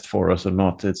is best for us or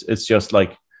not. It's just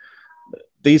like,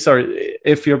 these are,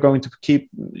 if you're going to keep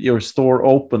your store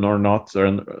open or not,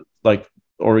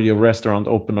 or your restaurant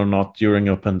open or not during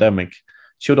a pandemic,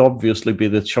 should obviously be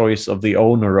the choice of the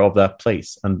owner of that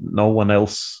place and no one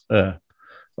else.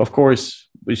 Of course,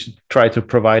 we should try to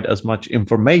provide as much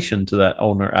information to that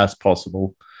owner as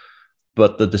possible,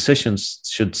 but the decisions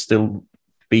should still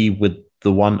be with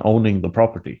the one owning the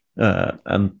property.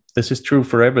 And this is true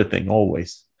for everything,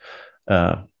 always.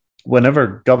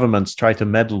 Whenever governments try to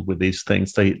meddle with these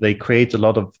things, they create a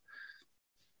lot of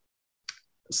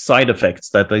side effects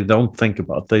that they don't think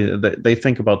about. They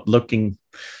think about looking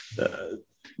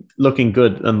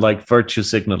good and like virtue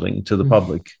signaling to the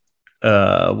public,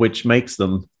 which makes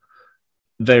them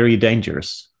very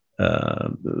dangerous.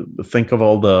 Think of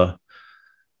all the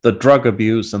drug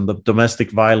abuse and the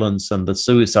domestic violence and the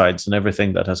suicides and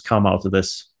everything that has come out of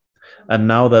this. And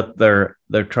now that they're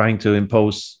trying to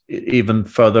impose even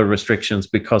further restrictions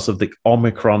because of the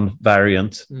Omicron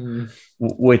variant,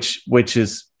 which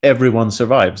is everyone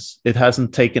survives. It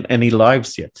hasn't taken any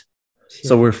lives yet. Yeah.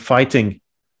 So we're fighting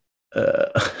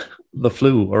the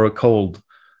flu or a cold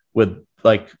with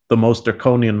like the most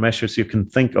draconian measures you can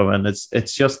think of, and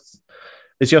it's just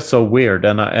so weird.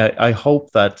 And I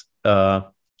hope that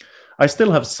I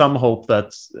still have some hope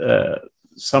that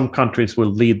some countries will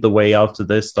lead the way out to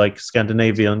this, like the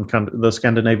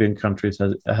Scandinavian countries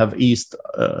have eased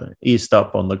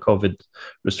up on the COVID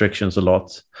restrictions a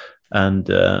lot, and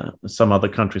some other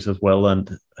countries as well.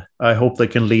 And I hope they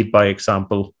can lead by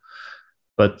example.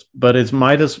 But it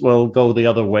might as well go the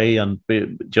other way and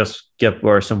just get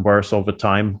worse and worse over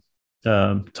time.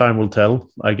 Time will tell,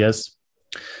 I guess.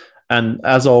 And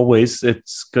as always,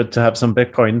 it's good to have some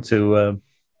Bitcoin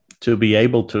to be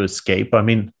able to escape. I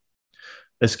mean,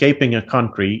 escaping a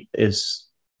country is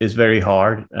very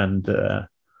hard, and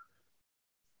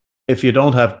if you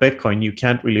don't have Bitcoin, you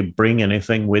can't really bring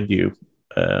anything with you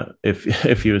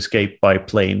if you escape by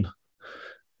plane.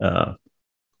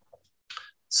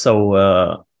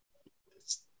 So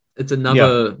it's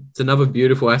another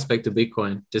beautiful aspect of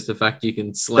Bitcoin. Just the fact you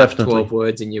can slap definitely 12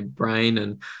 words in your brain,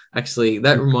 and actually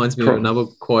that reminds me of another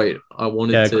quote I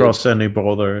wanted to cross any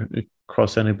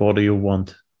border you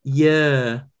want.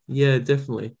 Yeah,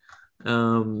 definitely.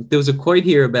 There was a quote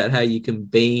here about how you can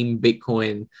beam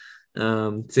Bitcoin.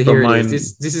 So here it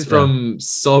is. This is from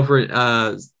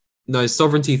Sovereignty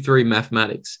Through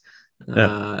Mathematics.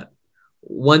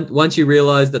 Once you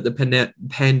realize that the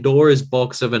Pandora's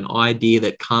box of an idea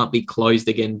that can't be closed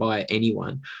again by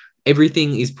anyone,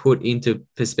 everything is put into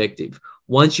perspective.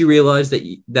 Once you realize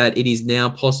that it is now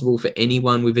possible for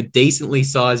anyone with a decently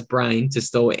sized brain to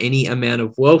store any amount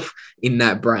of wealth in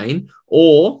that brain,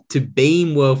 or to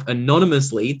beam wealth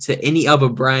anonymously to any other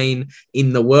brain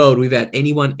in the world without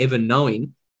anyone ever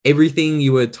knowing, everything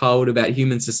you were told about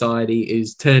human society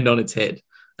is turned on its head.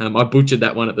 I butchered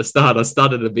that one at the start. I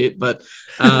stuttered a bit, but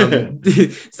so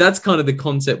that's kind of the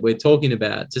concept we're talking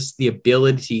about, just the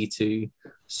ability to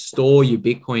store your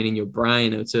Bitcoin in your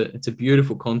brain. It's a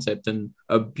beautiful concept and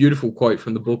a beautiful quote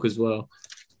from the book as well.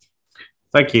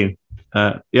 Thank you.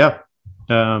 That's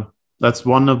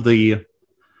one of the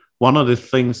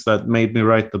things that made me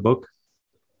write the book.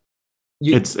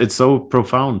 It's so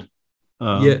profound.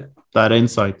 That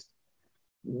insight.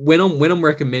 When I'm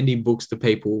recommending books to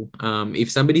people, if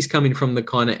somebody's coming from the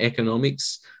kind of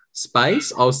economics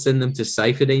space, I'll send them to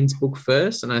Saifedean's book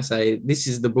first, and I say, this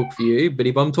is the book for you. But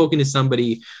if I'm talking to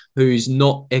somebody who's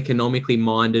not economically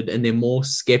minded and they're more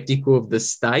skeptical of the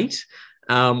state,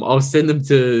 I'll send them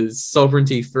to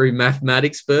Sovereignty Through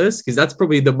Mathematics first, because that's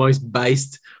probably the most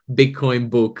based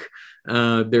Bitcoin book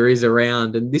there is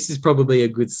around. And this is probably a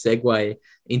good segue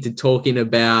into talking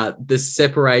about the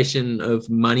separation of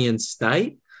money and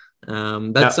state.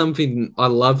 That's something I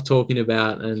love talking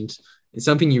about, and it's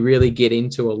something you really get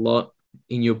into a lot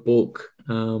in your book.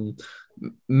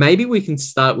 Maybe we can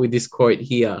start with this quote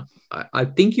here. I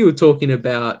think you were talking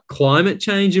about climate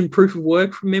change and proof of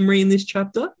work from memory in this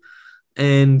chapter.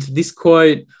 And this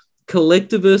quote,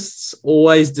 collectivists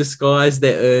always disguise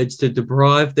their urge to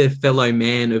deprive their fellow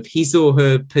man of his or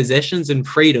her possessions and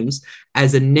freedoms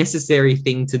as a necessary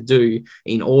thing to do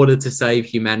in order to save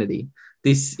humanity.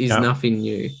 This is nothing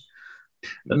new.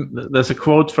 There's a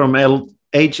quote from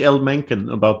H.L. Mencken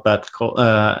about that,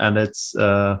 and it's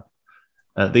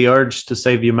the urge to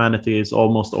save humanity is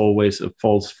almost always a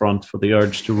false front for the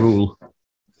urge to rule.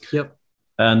 Yep.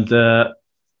 And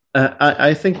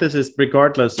I think this is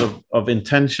regardless of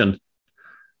intention.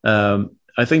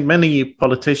 I think many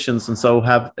politicians and so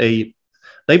they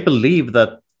believe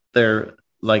that they're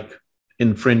like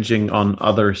infringing on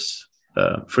others'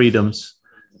 freedoms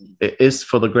is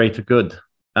for the greater good.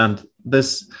 And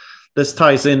this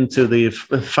ties into the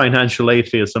financial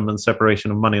atheism and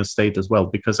separation of money and state as well,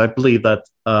 because I believe that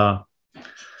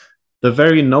the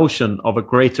very notion of a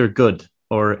greater good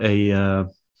or a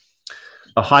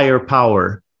higher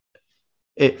power,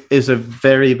 it is a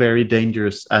very, very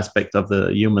dangerous aspect of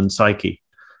the human psyche.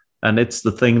 And it's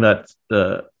the thing that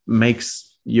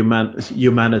makes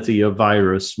humanity a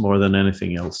virus more than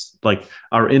anything else. Like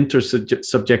our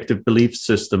intersubjective belief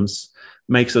systems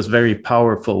makes us very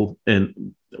powerful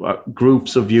in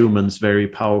groups of humans, very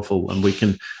powerful, and we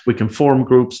can form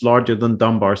groups larger than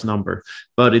Dunbar's number,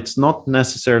 but it's not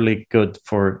necessarily good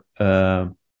for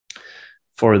the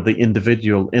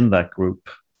individual in that group.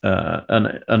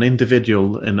 An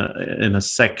individual in a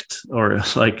sect or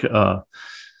like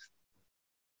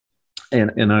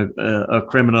in a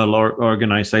criminal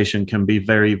organization can be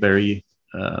very, very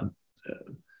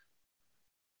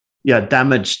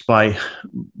damaged by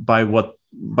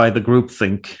the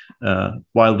groupthink,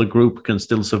 while the group can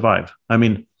still survive. I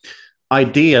mean,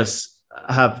 ideas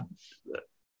have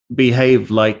behaved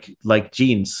like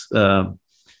genes.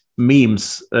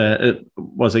 Memes it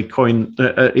was a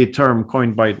term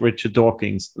coined by Richard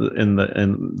Dawkins in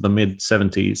the mid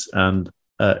 70s, and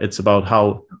it's about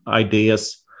how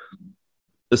ideas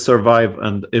survive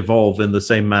and evolve in the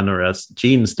same manner as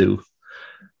genes do.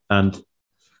 And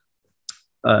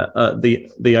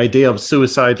the idea of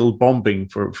suicidal bombing,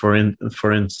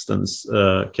 for instance,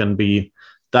 can be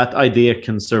that idea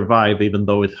can survive even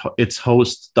though its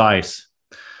host dies,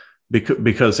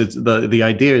 because it's the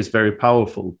idea is very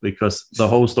powerful, because the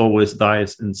host always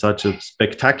dies in such a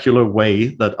spectacular way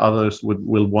that others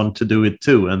will want to do it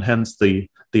too, and hence the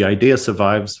idea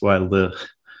survives while the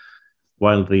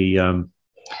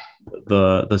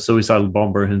suicidal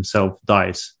bomber himself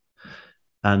dies.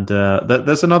 And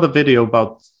there's another video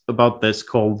about this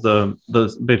called the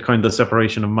Bitcoin, the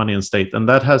separation of money and state, and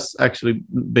that has actually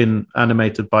been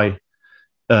animated by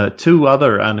two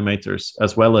other animators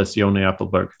as well as Joni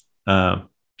Appelberg. And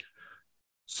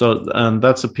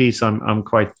that's a piece I'm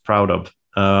quite proud of.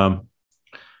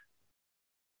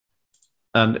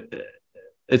 And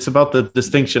it's about the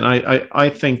distinction. I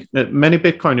think that many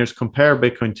Bitcoiners compare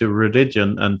Bitcoin to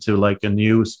religion and to like a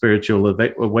new spiritual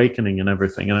awakening and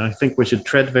everything. And I think we should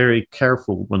tread very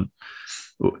carefully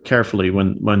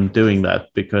when doing that,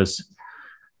 because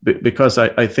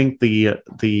I think the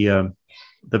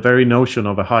very notion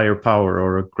of a higher power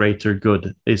or a greater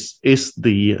good is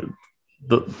the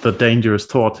dangerous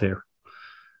thought here,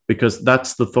 because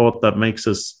that's the thought that makes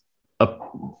us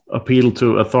appeal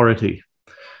to authority.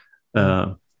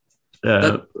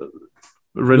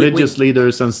 Religious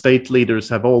leaders and state leaders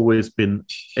have always been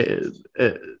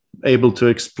able to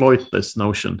exploit this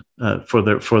notion for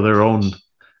their own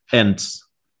ends,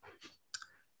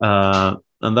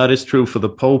 and that is true for the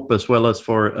Pope as well as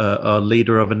for a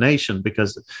leader of a nation.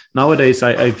 Because nowadays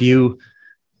I view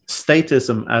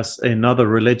statism as another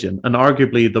religion, and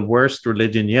arguably the worst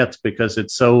religion yet, because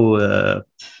it's so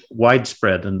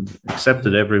widespread and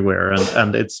accepted everywhere,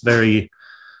 and it's very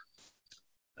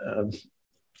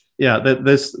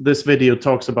this video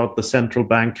talks about the central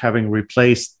bank having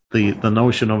replaced the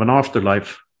notion of an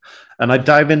afterlife, and I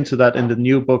dive into that in the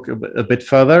new book a bit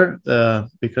further,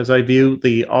 because I view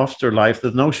the afterlife,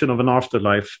 the notion of an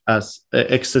afterlife, as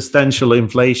existential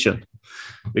inflation.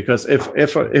 Because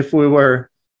if we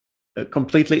were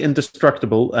completely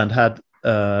indestructible and had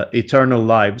eternal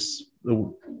lives,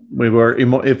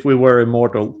 if we were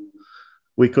immortal,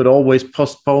 we could always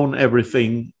postpone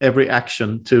every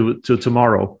action to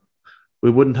tomorrow. We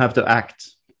wouldn't have to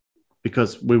act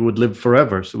because we would live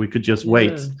forever. So we could just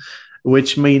wait,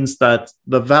 which means that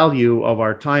the value of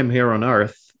our time here on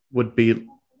Earth would be,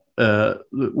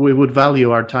 we would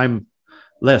value our time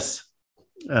less.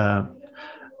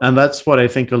 And that's what I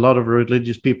think a lot of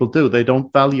religious people do. They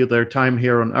don't value their time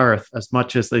here on Earth as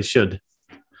much as they should.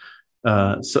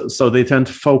 So they tend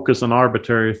to focus on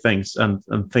arbitrary things and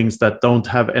things that don't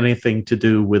have anything to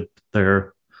do with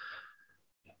their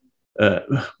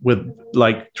with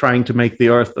like trying to make the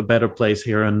Earth a better place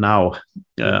here and now.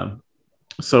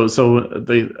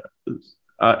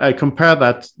 I compare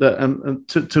that, and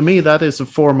to me that is a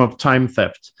form of time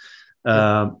theft.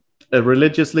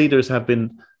 Religious leaders have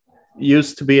been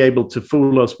used to be able to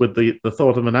fool us with the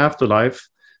thought of an afterlife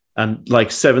and like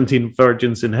 17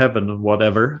 virgins in heaven or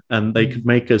whatever, and they could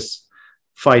make us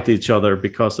fight each other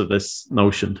because of this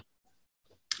notion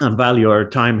and value our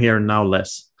time here and now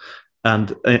less.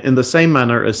 And in the same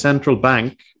manner, a central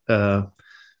bank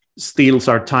steals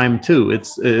our time too.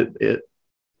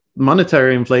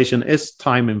 Monetary inflation is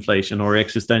time inflation or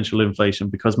existential inflation,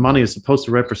 because money is supposed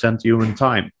to represent human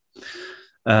time.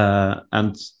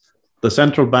 And the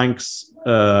central banks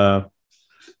try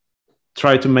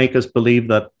to make us believe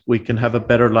that we can have a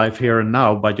better life here and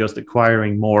now by just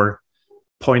acquiring more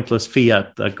pointless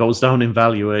fiat that goes down in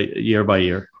value year by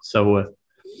year. So,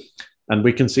 and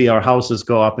we can see our houses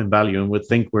go up in value and we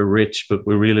think we're rich, but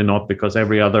we're really not, because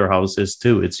every other house is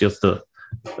too. It's just the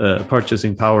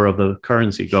purchasing power of the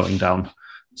currency going down.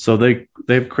 So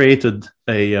they've created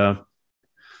the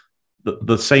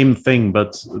same thing,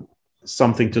 but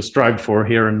something to strive for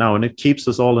here and now, and it keeps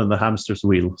us all in the hamster's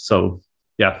wheel. So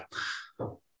yeah,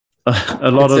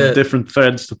 a lot of different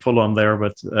threads to pull on there,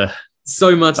 but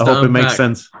so much. I hope it makes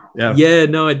sense. Yeah,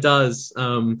 no, it does.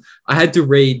 I had to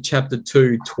read chapter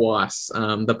 2 twice,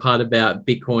 the part about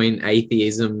Bitcoin,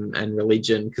 atheism, and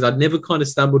religion, because I'd never kind of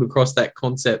stumbled across that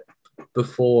concept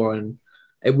before, and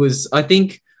it was, I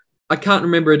think, I can't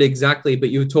remember it exactly, but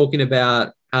you were talking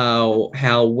about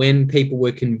how when people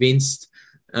were convinced,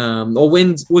 or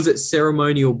when was it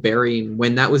ceremonial burying,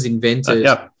 when that was invented,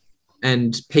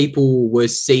 and people were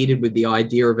seeded with the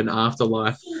idea of an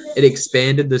afterlife, it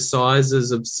expanded the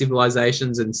sizes of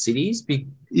civilizations and cities.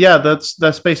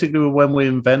 That's basically when we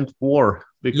invent war,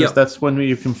 because that's when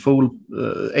you can fool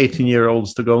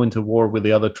 18-year-olds to go into war with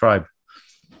the other tribe.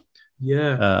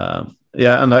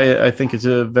 And I think it's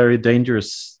a very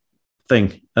dangerous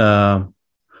thing. The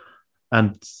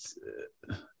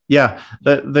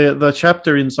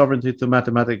chapter in Sovereignty to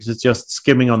Mathematics is just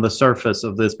skimming on the surface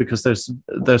of this, because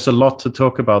there's a lot to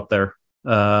talk about there.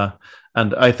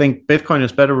 And I think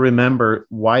Bitcoiners better remember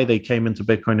why they came into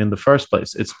Bitcoin in the first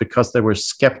place. It's because they were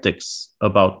skeptics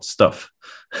about stuff.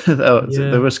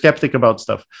 They were skeptic about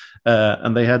stuff,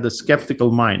 and they had the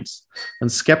skeptical minds.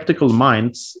 And skeptical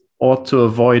minds ought to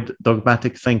avoid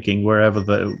dogmatic thinking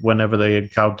whenever they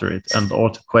encounter it, and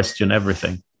ought to question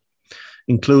everything,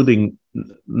 including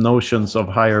notions of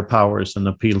higher powers and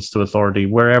appeals to authority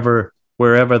wherever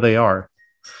they are.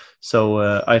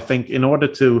 So I think in order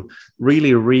to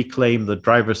really reclaim the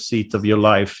driver's seat of your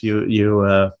life,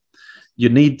 you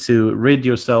need to rid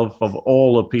yourself of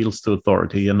all appeals to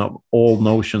authority and of all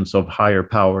notions of higher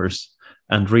powers,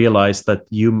 and realize that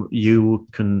you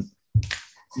can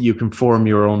form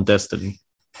your own destiny.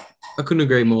 I couldn't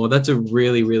agree more. That's a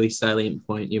really, really salient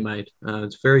point you made.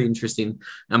 It's very interesting.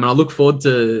 And I look forward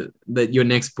to your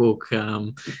next book,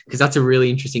 because that's a really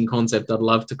interesting concept. I'd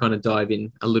love to kind of dive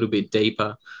in a little bit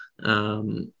deeper.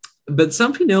 But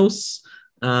something else,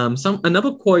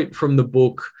 another quote from the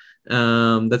book,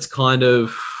 this kind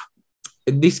of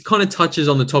touches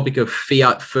on the topic of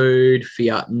fiat food,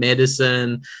 fiat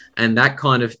medicine, and that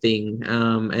kind of thing.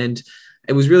 And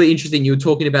it was really interesting. You were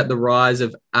talking about the rise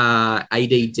of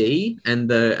ADD and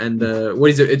the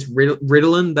what is it? It's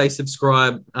Ritalin.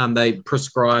 They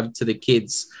prescribe to the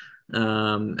kids.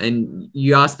 And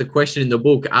you asked the question in the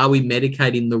book: are we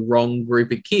medicating the wrong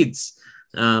group of kids?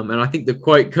 And I think the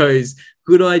quote goes,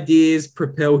 "Good ideas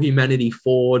propel humanity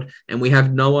forward, and we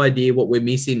have no idea what we're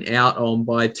missing out on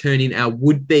by turning our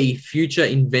would-be future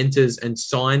inventors and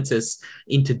scientists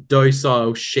into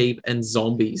docile sheep and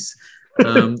zombies."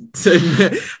 So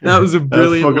that was a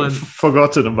brilliant one.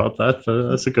 Forgotten about that, but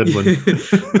that's a good one.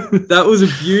 That was a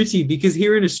beauty, because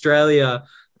here in Australia,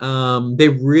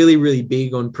 they're really, really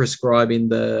big on prescribing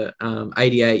the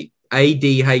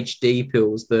ADHD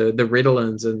pills, the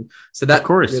Ritalins, and so that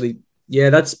really,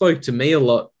 that spoke to me a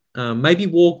lot. Maybe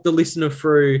walk the listener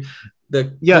through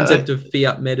the concept of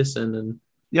fiat medicine. And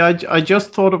I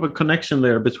just thought of a connection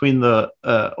there between the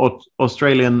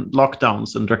Australian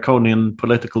lockdowns and draconian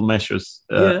political measures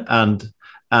and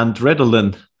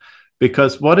Ritalin,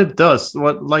 because what it does,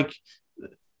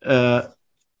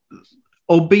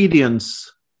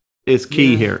 obedience is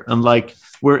key here, and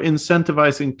we're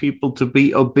incentivizing people to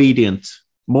be obedient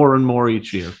more and more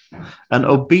each year, and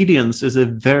obedience is a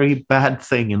very bad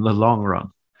thing in the long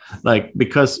run,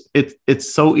 because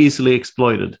it's so easily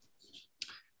exploited.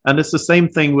 And it's the same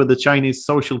thing with the Chinese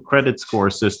social credit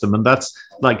score system. And that's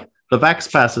the vax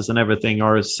passes and everything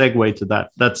are a segue to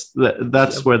that. That's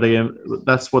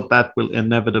what that will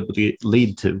inevitably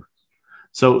lead to.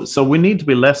 So we need to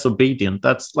be less obedient.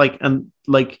 That's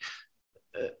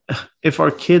if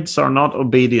our kids are not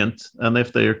obedient and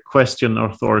if they question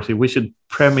authority, we should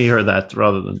premiere that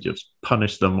rather than just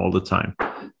punish them all the time.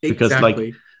 Because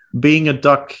being a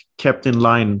duck kept in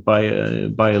line by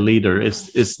a leader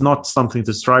is not something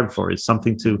to strive for. It's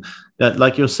something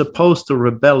that you're supposed to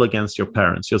rebel against your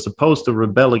parents. You're supposed to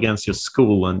rebel against your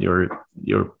school and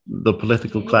the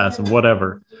political class and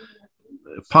whatever.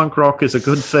 Punk rock is a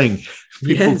good thing.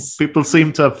 People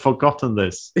seem to have forgotten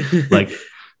this.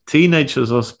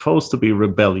 Teenagers are supposed to be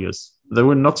rebellious. They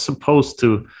were not supposed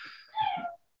to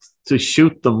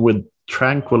shoot them with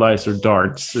tranquilizer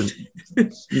darts. And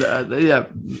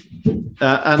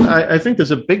I think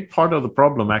there's a big part of the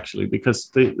problem, actually, because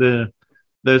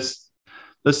there's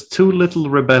too little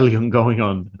rebellion going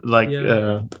on,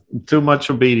 too much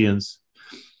obedience.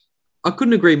 I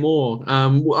couldn't agree more.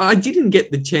 I didn't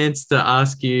get the chance to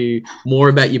ask you more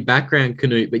about your background,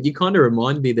 Knut, but you kind of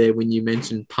remind me there when you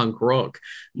mentioned punk rock.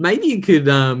 Maybe you could,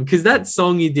 because that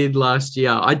song you did last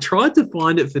year, I tried to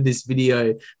find it for this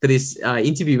video, for this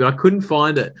interview, but I couldn't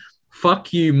find it.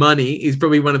 Fuck You Money is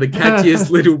probably one of the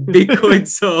catchiest little Bitcoin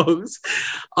songs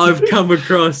I've come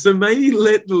across. So maybe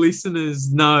let the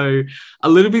listeners know a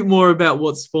little bit more about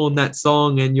what spawned that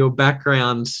song and your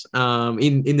background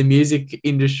in the music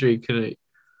industry, Knut.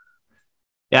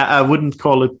 Yeah, I wouldn't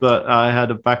call it that I had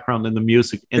a background in the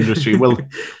music industry. Well,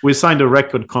 we signed a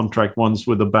record contract once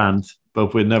with a band,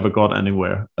 but we never got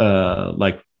anywhere.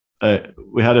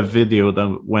 We had a video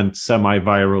that went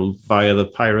semi-viral via the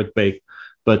Pirate Bay.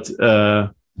 But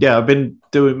I've been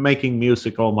making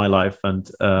music all my life, and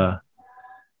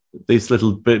these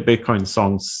little Bitcoin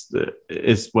songs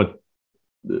is what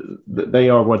they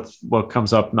are. What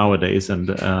comes up nowadays,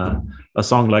 and a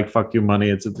song like "Fuck You Money,"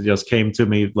 it just came to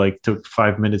me. Took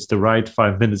 5 minutes to write,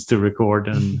 5 minutes to record,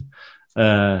 and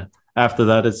after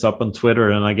that, it's up on Twitter,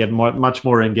 and I get much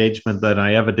more engagement than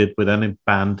I ever did with any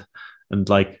band, and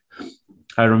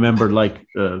I remember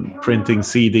printing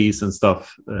CDs and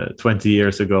stuff 20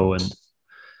 years ago, and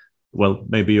well,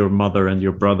 maybe your mother and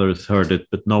your brothers heard it,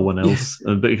 but no one else,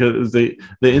 because the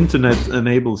internet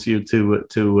enables you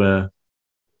to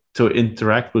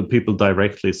interact with people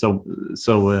directly. So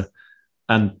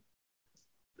and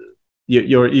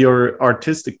your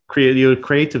artistic your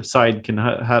creative side can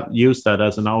use that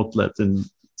as an outlet in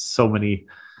so many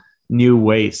new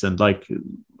ways. And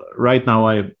right now,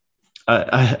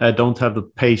 I don't have the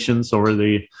patience or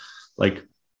the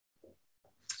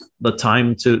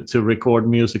time to record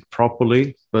music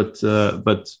properly, but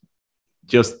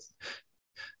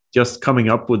just coming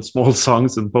up with small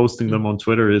songs and posting them on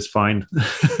Twitter is fine.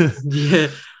 Yeah,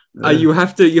 You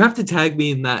have to tag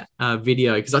me in that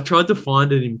video, because I tried to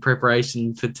find it in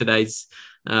preparation for today's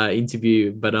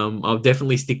interview, but I'll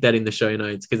definitely stick that in the show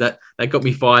notes, because that got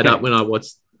me fired up when I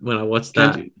watched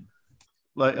that.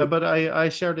 But I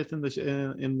shared it in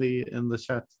the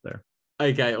chat there.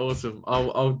 Okay, awesome.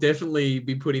 I'll definitely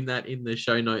be putting that in the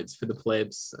show notes for the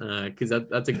plebs, because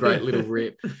that's a great little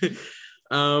rip.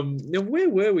 Now, where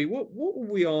were we? What were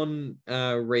we on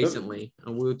recently?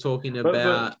 And we were talking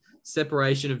about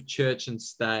separation of church and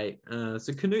state.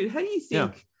 So Knut, how do you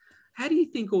think? Yeah. How do you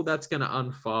think all that's going to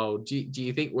unfold? Do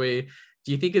you think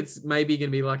it's maybe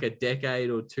going to be like a decade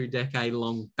or 2 decade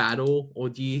long battle, or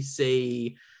do you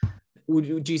see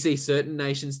certain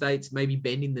nation states maybe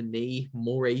bending the knee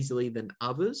more easily than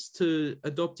others to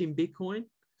adopting Bitcoin?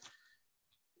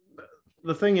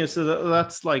 The thing is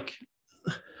that's like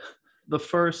the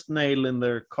first nail in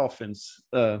their coffins,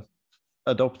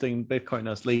 adopting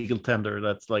Bitcoin as legal tender.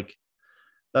 That's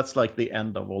like the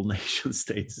end of all nation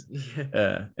states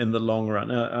in the long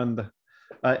run. And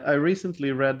I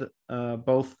recently read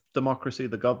both Democracy,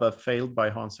 the God That Failed by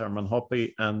Hans Hermann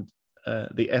Hoppe, and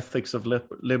The Ethics of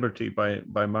Liberty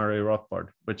by Murray Rothbard,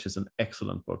 which is an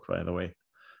excellent book, by the way.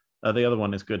 The other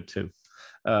one is good too.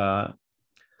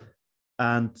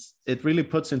 And it really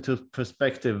puts into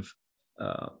perspective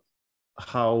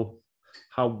how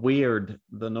weird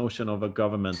the notion of a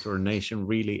government or nation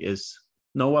really is.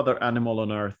 No other animal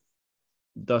on earth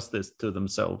does this to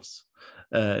themselves.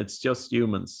 It's just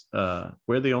humans.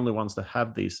 We're the only ones that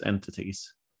have these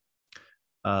entities.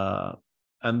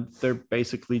 And they're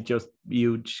basically just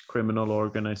huge criminal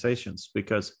organizations,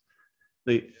 because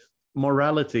the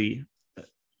morality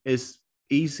is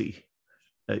easy.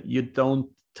 You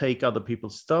don't take other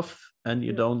people's stuff, and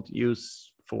you don't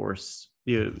use force.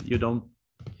 You don't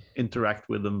interact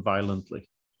with them violently.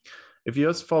 If you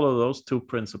just follow those 2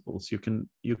 principles, you can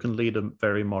lead a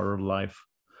very moral life.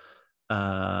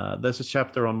 There's a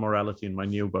chapter on morality in my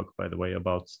new book, by the way,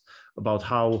 about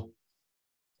how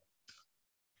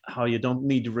you don't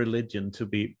need religion to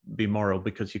be moral,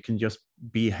 because you can just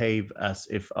behave as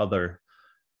if other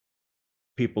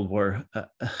people were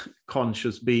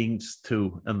conscious beings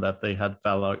too, and that they had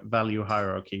value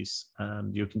hierarchies,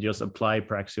 and you can just apply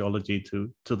praxeology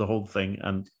to the whole thing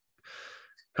and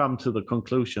come to the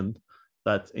conclusion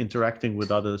that interacting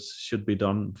with others should be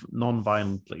done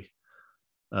non-violently.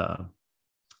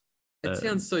 It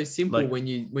sounds so simple when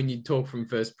you talk from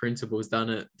first principles,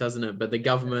 doesn't it? But the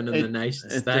government and the nation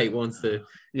state wants to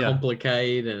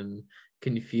complicate and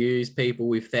confuse people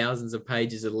with thousands of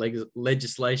pages of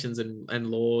legislations and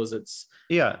laws.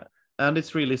 And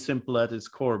it's really simple at its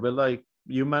core. But like,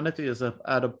 humanity is at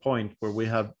a point where we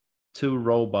have 2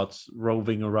 robots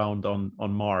roving around on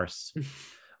Mars.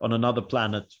 On another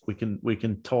planet, we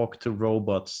can talk to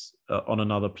robots on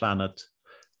another planet,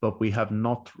 but we have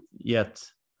not yet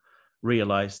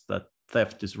realized that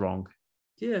theft is wrong.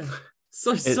 Yeah,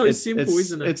 so simple,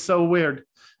 isn't it? It's so weird.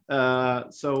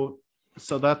 So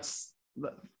that's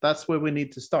where we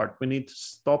need to start. We need to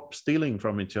stop stealing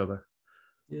from each other.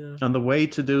 Yeah. And the way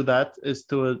to do that is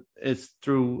through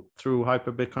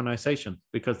hyperbitcoinization,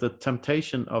 because the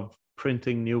temptation of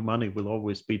printing new money will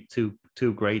always be too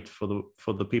great for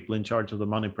the people in charge of the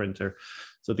money printer.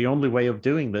 So the only way of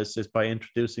doing this is by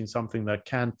introducing something that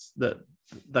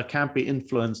can't be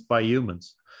influenced by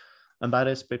humans, and that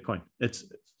is Bitcoin. It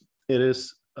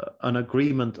is an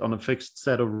agreement on a fixed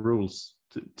set of rules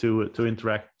to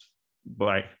interact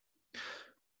by,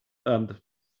 and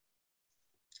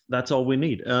that's all we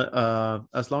need.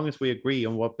 As long as we agree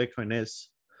on what Bitcoin is,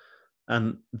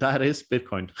 and that is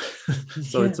Bitcoin.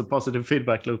 So it's a positive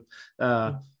feedback loop.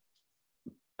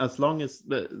 As long as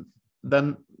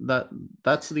then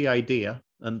that's the idea,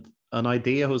 and an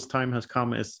idea whose time has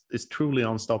come is truly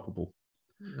unstoppable.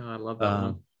 Oh, I love that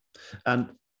one. And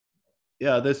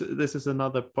this is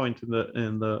another point in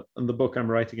the book I'm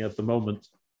writing at the moment.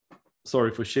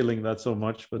 Sorry for shilling that so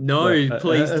much, but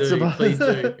please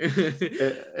do.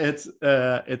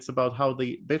 It's about how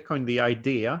the Bitcoin, the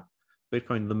idea,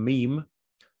 Bitcoin, the meme,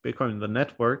 Bitcoin, the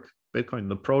network, Bitcoin,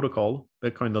 the protocol,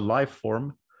 Bitcoin, the life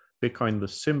form, Bitcoin, the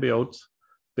symbiote,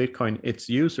 Bitcoin, its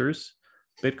users,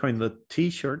 Bitcoin, the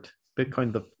t-shirt,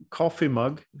 Bitcoin, the coffee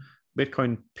mug,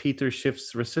 Bitcoin, Peter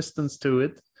Schiff's resistance to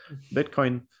it,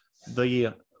 Bitcoin,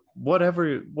 the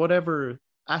whatever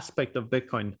aspect of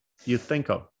Bitcoin you think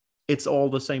of, it's all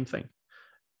the same thing.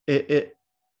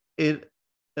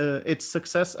 Its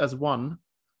success as one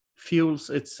fuels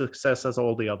its success as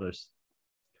all the others,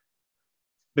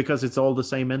 because it's all the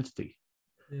same entity.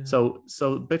 Yeah. So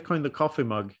Bitcoin, the coffee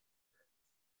mug,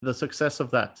 the success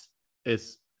of that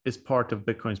is part of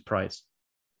Bitcoin's price.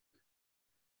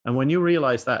 And when you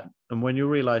realize that,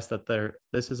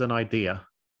 this is an idea,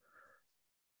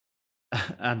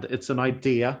 and it's an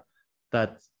idea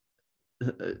that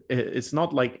it's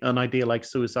not like an idea like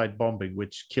suicide bombing,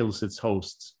 which kills its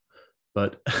hosts,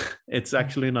 but it's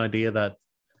actually an idea that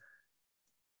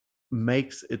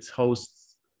makes its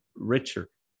hosts richer,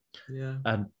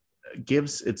 and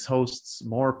gives its hosts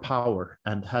more power,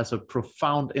 and has a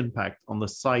profound impact on the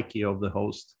psyche of the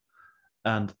host,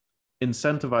 and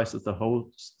incentivizes the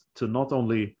host to not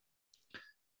only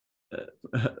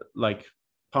like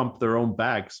pump their own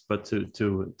bags, but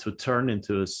to turn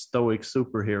into a stoic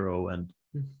superhero and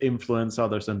influence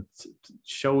others, and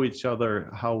show each other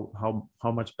how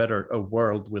much better a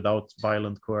world without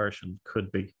violent coercion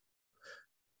could be.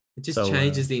 It just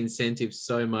changes the incentive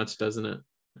so much, doesn't it?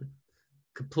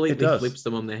 Completely flips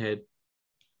them on their head.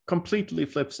 Completely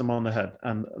flips them on the head.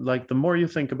 And like the more you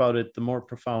think about it, the more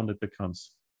profound it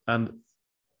becomes. And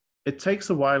it takes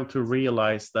a while to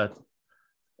realize that,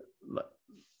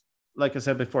 like I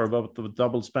said before about the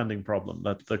double spending problem,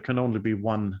 that there can only be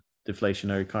one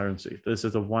deflationary currency. This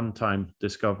is a one-time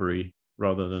discovery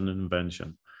rather than an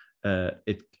invention.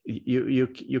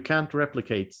 You can't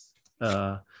replicate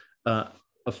a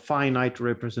finite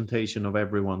representation of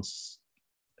everyone's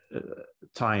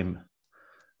time.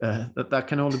 That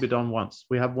can only be done once.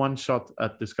 We have one shot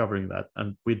at discovering that,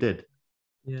 and we did.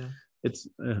 Yeah, it's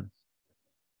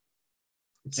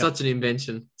such an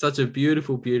invention, such a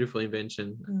beautiful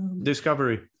invention.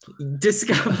 Discovery. Thanks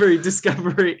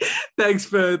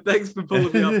for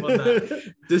pulling me up on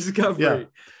that. Discovery. Yeah,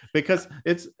 because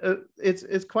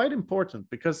it's quite important,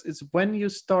 because it's when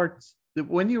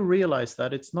you realize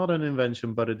that it's not an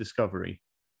invention but a discovery,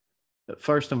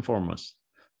 first and foremost.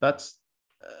 That's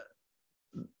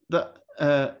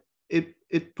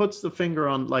it puts the finger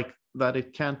on like that.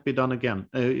 It can't be done again.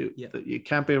 It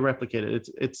can't be replicated.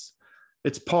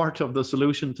 It's part of the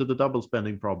solution to the double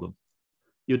spending problem.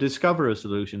 You discover a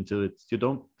solution to it. You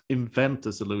don't invent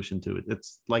a solution to it.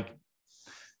 It's like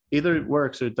either it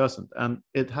works or it doesn't. And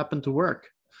it happened to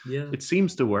work. Yeah. It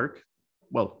seems to work.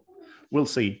 Well, we'll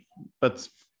see. But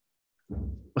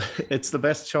it's the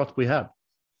best shot we have.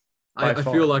 I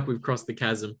feel like we've crossed the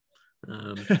chasm.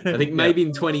 I think maybe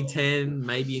in 2010,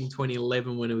 maybe in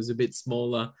 2011, when it was a bit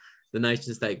smaller, the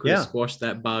nation state could have squashed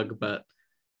that bug. But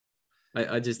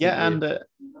I just think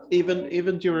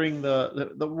even during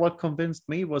the what convinced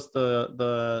me was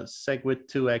the Segwit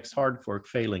 2x hard fork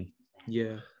failing.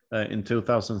 In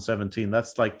 2017,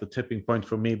 that's like the tipping point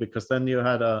for me, because then you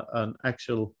had an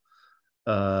actual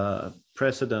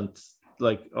precedent,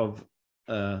 like of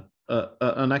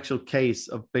an actual case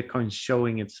of Bitcoin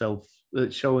showing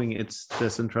its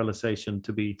decentralization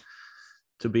to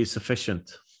be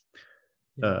sufficient.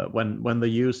 When the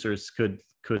users could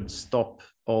stop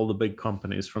all the big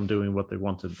companies from doing what they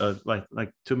wanted.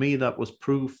 Like to me, that was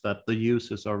proof that the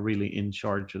users are really in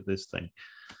charge of this thing.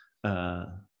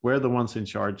 We're the ones in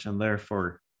charge, and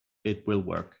therefore it will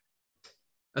work.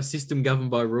 A system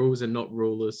governed by rules and not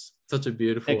rulers. Such a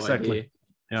beautiful idea.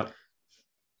 Yeah.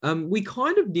 We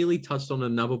kind of nearly touched on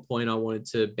another point I wanted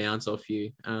to bounce off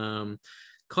you.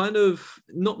 Kind of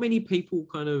not many people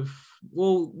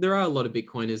there are a lot of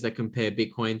Bitcoiners that compare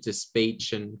Bitcoin to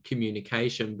speech and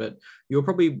communication, but you're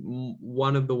probably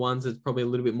one of the ones that's probably a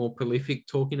little bit more prolific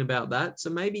talking about that. So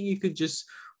maybe you could just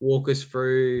walk us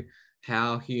through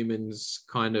how humans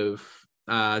kind of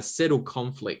settle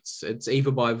conflicts. It's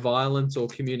either by violence or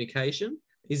communication.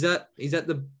 Is that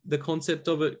the concept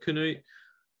of it, Knut,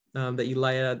 that you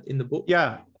lay out in the book?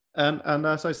 Yeah. And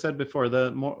as I said before,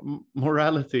 the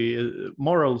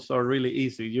morals are really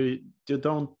easy. You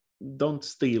don't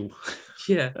steal,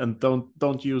 and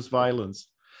don't use violence,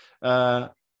 and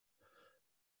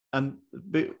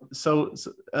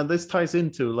this ties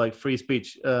into like free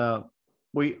speech.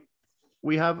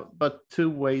 We have but two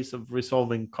ways of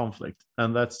resolving conflict,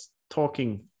 and that's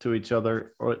talking to each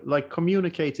other, or like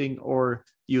communicating, or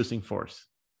using force.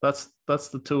 That's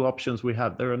the two options we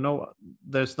have.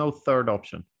 There's no third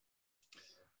option.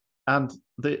 And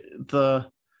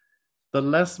the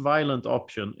less violent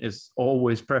option is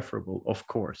always preferable, of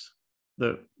course.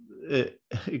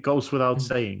 It goes without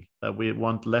saying that we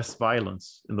want less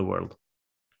violence in the world.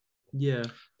 Yeah.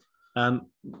 And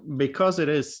because it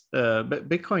is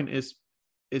Bitcoin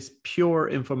is pure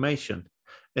information.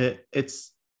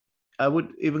 I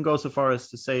would even go so far as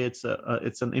to say it's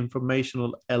an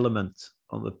informational element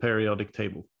on the periodic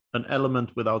table, an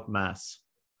element without mass.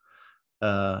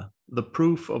 The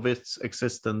proof of its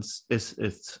existence is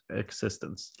its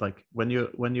existence. Like when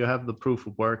you have the proof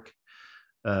of work,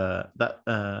 and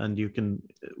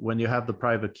when you have the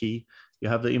private key, You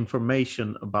have the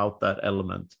information about that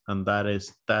element, and that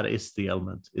is the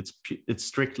element. It's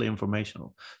strictly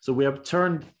informational. So we have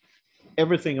turned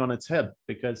everything on its head,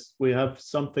 because we have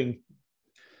something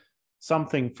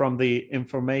from the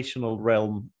informational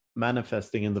realm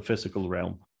manifesting in the physical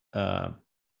realm.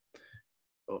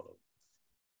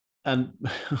 And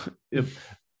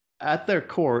at their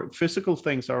core, physical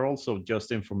things are also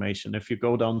just information. If you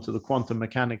go down to the quantum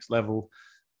mechanics level,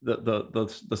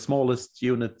 the smallest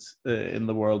unit in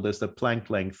the world is the Planck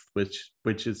length,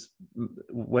 which is,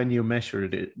 when you measure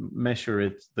it,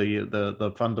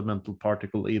 the fundamental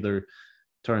particle either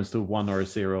turns to 1 or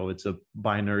 0. It's a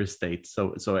binary state.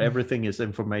 So everything is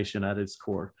information at its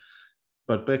core.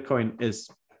 But Bitcoin is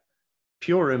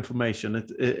pure information.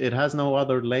 It has no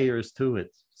other layers to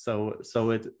it. So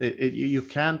you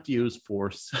can't use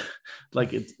force.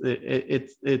 Like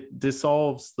it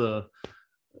dissolves the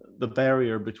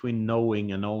barrier between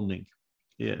knowing and owning.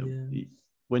 Yeah.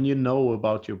 When you know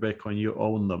about your Bitcoin, you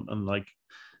own them, and like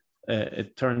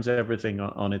it turns everything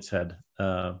on its head.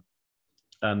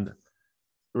 And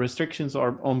restrictions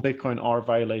on Bitcoin are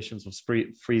violations of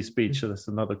free speech. So that's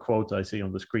another quote I see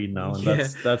on the screen now, and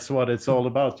that's what it's all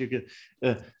about. You get,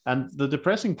 and the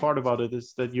depressing part about it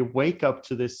is that you wake up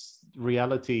to this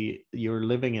reality you're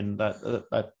living in,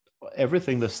 that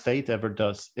everything the state ever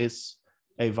does is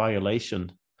a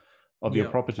violation of your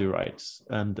property rights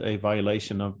and a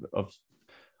violation of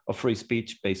free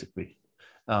speech, basically.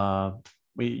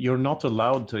 You're not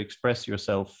allowed to express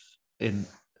yourself in.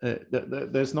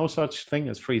 There's no such thing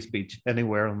as free speech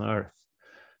anywhere on earth.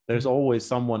 There's always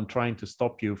someone trying to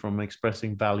stop you from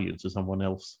expressing value to someone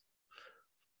else.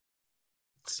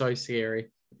 It's so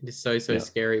scary. It is so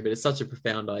scary, but it's such a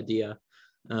profound idea.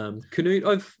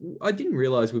 Knut, I didn't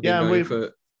realize we've been going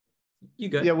for. You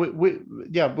go. Yeah,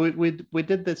 we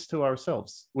did this to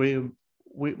ourselves. We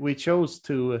choose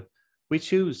to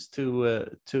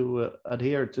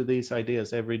adhere to these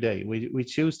ideas every day. We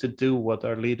choose to do what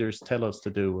our leaders tell us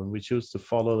to do, and we choose to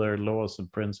follow their laws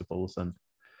and principles, and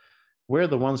we're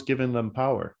the ones giving them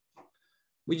power.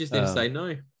 We just need to say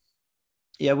no.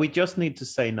 Yeah, we just need to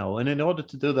say no. And in order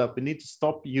to do that, we need to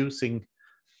stop using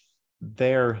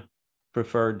their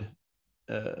preferred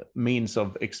means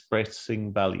of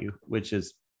expressing value, which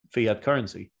is fiat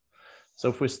currency. So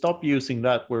if we stop using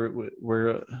that,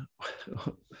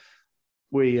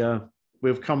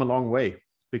 we've come a long way,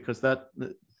 because that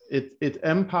it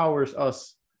empowers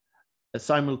us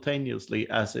simultaneously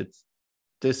as it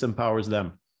disempowers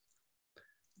them.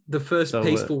 The first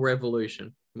peaceful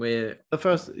revolution, where the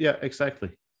first,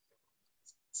 exactly.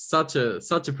 Such a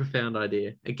profound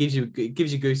idea. It gives you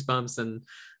goosebumps, and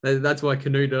that's why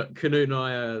Knut and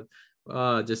I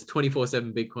are just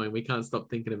 24/7 Bitcoin. We can't stop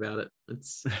thinking about it.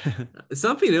 It's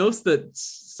something else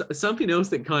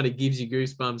that kind of gives you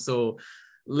goosebumps or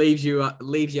leaves you up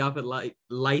at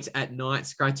late at night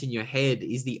scratching your head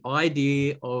is the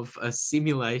idea of a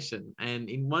simulation. And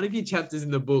in one of your chapters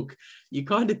in the book, you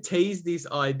kind of tease this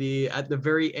idea at the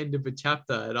very end of a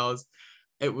chapter, and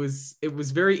it was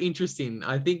very interesting.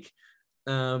 I think,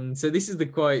 so this is the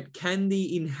quote: "Can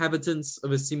the inhabitants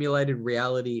of a simulated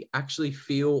reality actually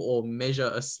feel or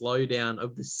measure a slowdown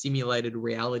of the simulated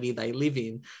reality they live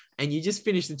in?" And you just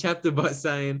finished the chapter by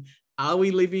saying, are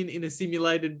we living in a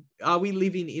simulation?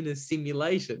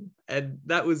 And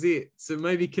that was it. So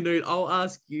maybe, Knut, I'll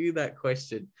ask you that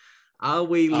question. Are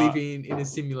we living in a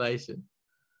simulation?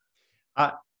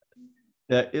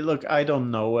 Look, I don't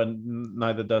know, and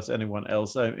neither does anyone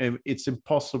else. It's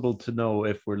impossible to know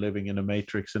if we're living in a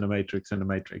matrix, in a matrix, in a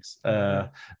matrix.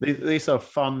 These are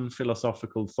fun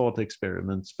philosophical thought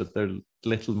experiments, but they're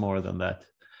little more than that.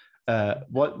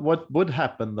 What would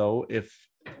happen, though, if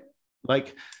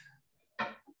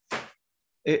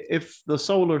the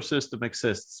solar system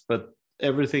exists, but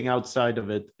everything outside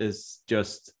of it is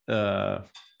just,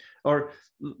 or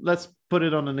let's put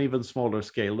it on an even smaller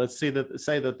scale. Let's say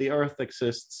that the Earth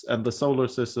exists and the solar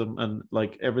system and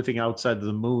like everything outside of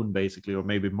the moon, basically, or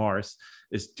maybe Mars,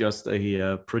 is just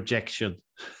a projection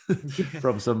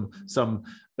from some,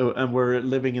 and we're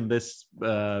living in this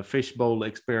fishbowl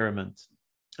experiment,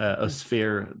 a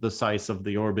sphere the size of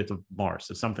the orbit of Mars,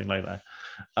 or something like that.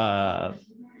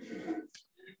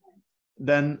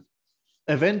 Then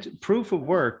proof of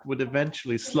work would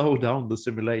eventually slow down the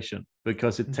simulation,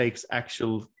 because it takes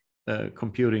actual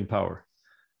computing power.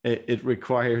 It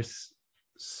requires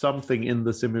something in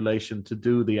the simulation to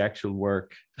do the actual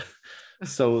work.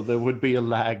 So there would be a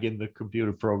lag in the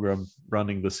computer program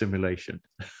running the simulation.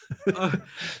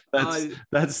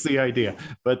 That's the idea.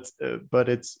 But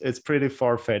it's pretty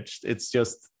far-fetched. It's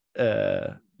just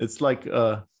it's like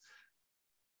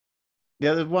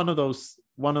one of those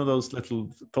one of those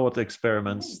little thought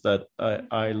experiments that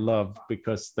I love,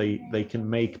 because they can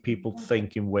make people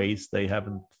think in ways they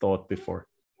haven't thought before.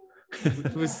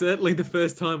 It was certainly the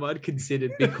first time I'd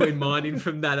considered Bitcoin mining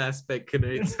from that aspect,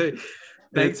 Knut. So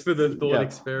thanks for the thought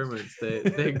experiments.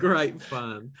 They're great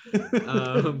fun.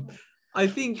 I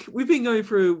think we've been going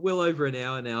for well over an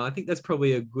hour now. I think that's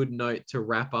probably a good note to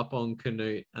wrap up on,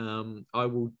 Knut. I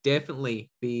will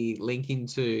definitely be linking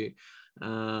to,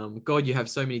 God, you have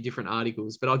so many different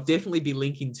articles, but I'll definitely be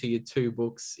linking to your 2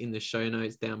 books in the show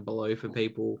notes down below for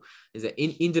people. Is that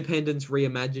Independence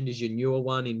Reimagined is your newer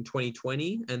one in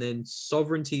 2020, and then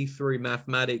Sovereignty Through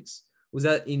Mathematics, was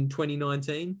that in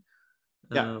 2019?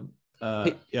 Yeah.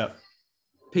 Yeah.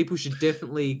 People should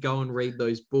definitely go and read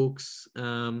those books.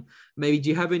 Maybe, do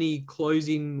you have any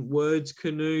closing words,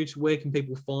 Knut? Where can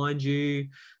people find you?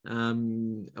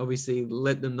 Obviously,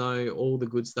 let them know all the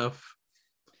good stuff.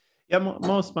 Yeah,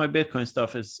 most of my Bitcoin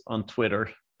stuff is on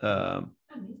Twitter. I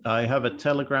have a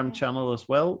Telegram channel as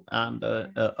well, and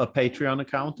a Patreon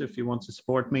account if you want to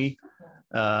support me.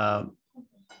 I'm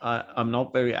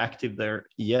not very active there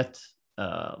yet.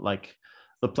 Like,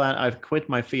 the plan, I've quit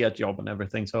my fiat job and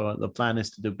everything, so the plan is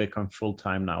to do Bitcoin full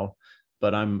time now.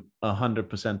 But I'm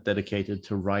 100% dedicated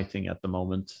to writing at the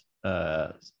moment.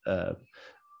 I'm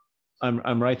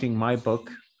writing my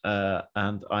book,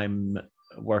 and I'm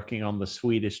working on the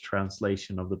Swedish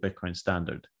translation of the Bitcoin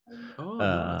standard. Oh,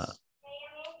 nice.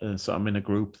 So I'm in a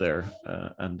group there,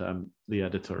 and I'm the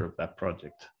editor of that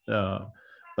project.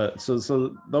 But so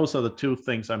those are the 2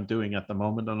 things I'm doing at the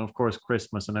moment, and of course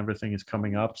Christmas and everything is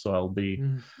coming up, so I'll be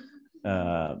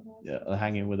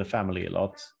hanging with the family a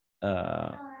lot.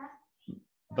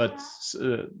 But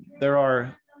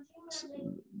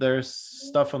there's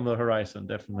stuff on the horizon,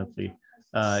 definitely.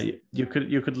 You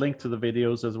could link to the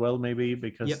videos as well, maybe,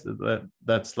 because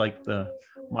that's like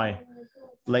my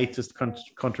latest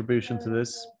contribution to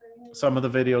this. Some of the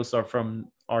videos are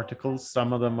from articles,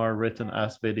 some of them are written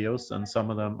as videos, and some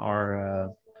of them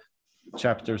are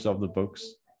chapters of the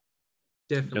books.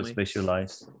 Definitely. Just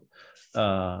visualized.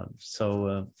 And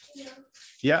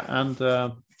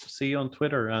see you on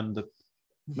Twitter, and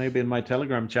maybe in my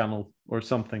Telegram channel or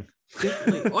something.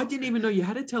 Definitely. I didn't even know you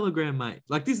had a Telegram, mate.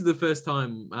 Like, this is the first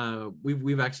time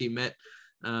we've actually met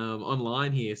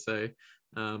online here. So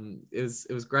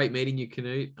it was great meeting you,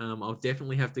 Knut. I'll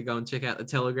definitely have to go and check out the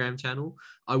Telegram channel.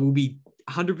 I will be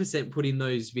 100% putting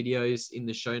those videos in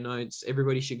the show notes.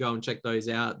 Everybody should go and check those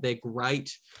out. They're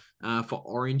great for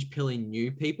orange pilling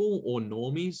new people or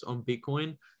normies on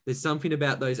Bitcoin. There's something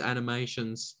about those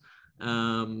animations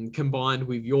combined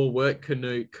with your work,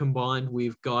 Knut, combined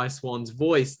with Guy Swan's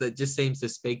voice that just seems to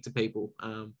speak to people.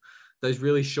 Those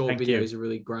really short videos are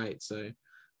really great. So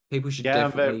people should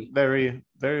definitely. I'm very,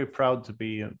 very proud to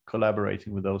be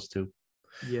collaborating with those 2.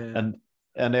 Yeah.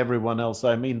 And everyone else.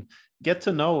 I mean, get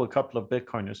to know a couple of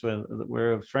Bitcoiners.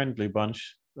 We're a friendly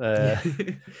bunch. We're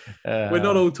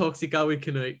not all toxic, are we,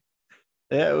 Knut?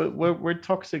 Yeah, we're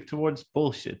toxic towards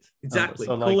bullshit. Exactly.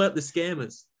 Call out the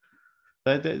scammers.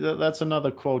 That's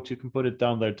another quote. You can put it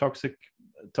down there. Toxic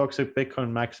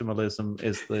Bitcoin maximalism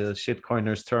is the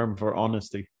shitcoiners' term for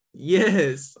honesty.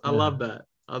 Yes, I love that.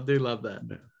 I do love that.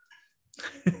 Yeah.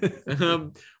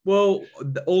 Well,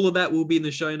 all of that will be in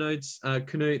the show notes.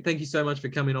 Knut, thank you so much for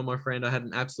coming on, my friend. I had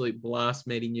an absolute blast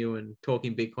meeting you and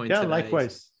talking Bitcoin today.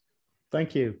 Likewise.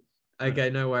 Thank you. Okay,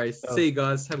 no worries. See you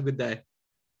guys. Have a good day.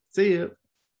 See you.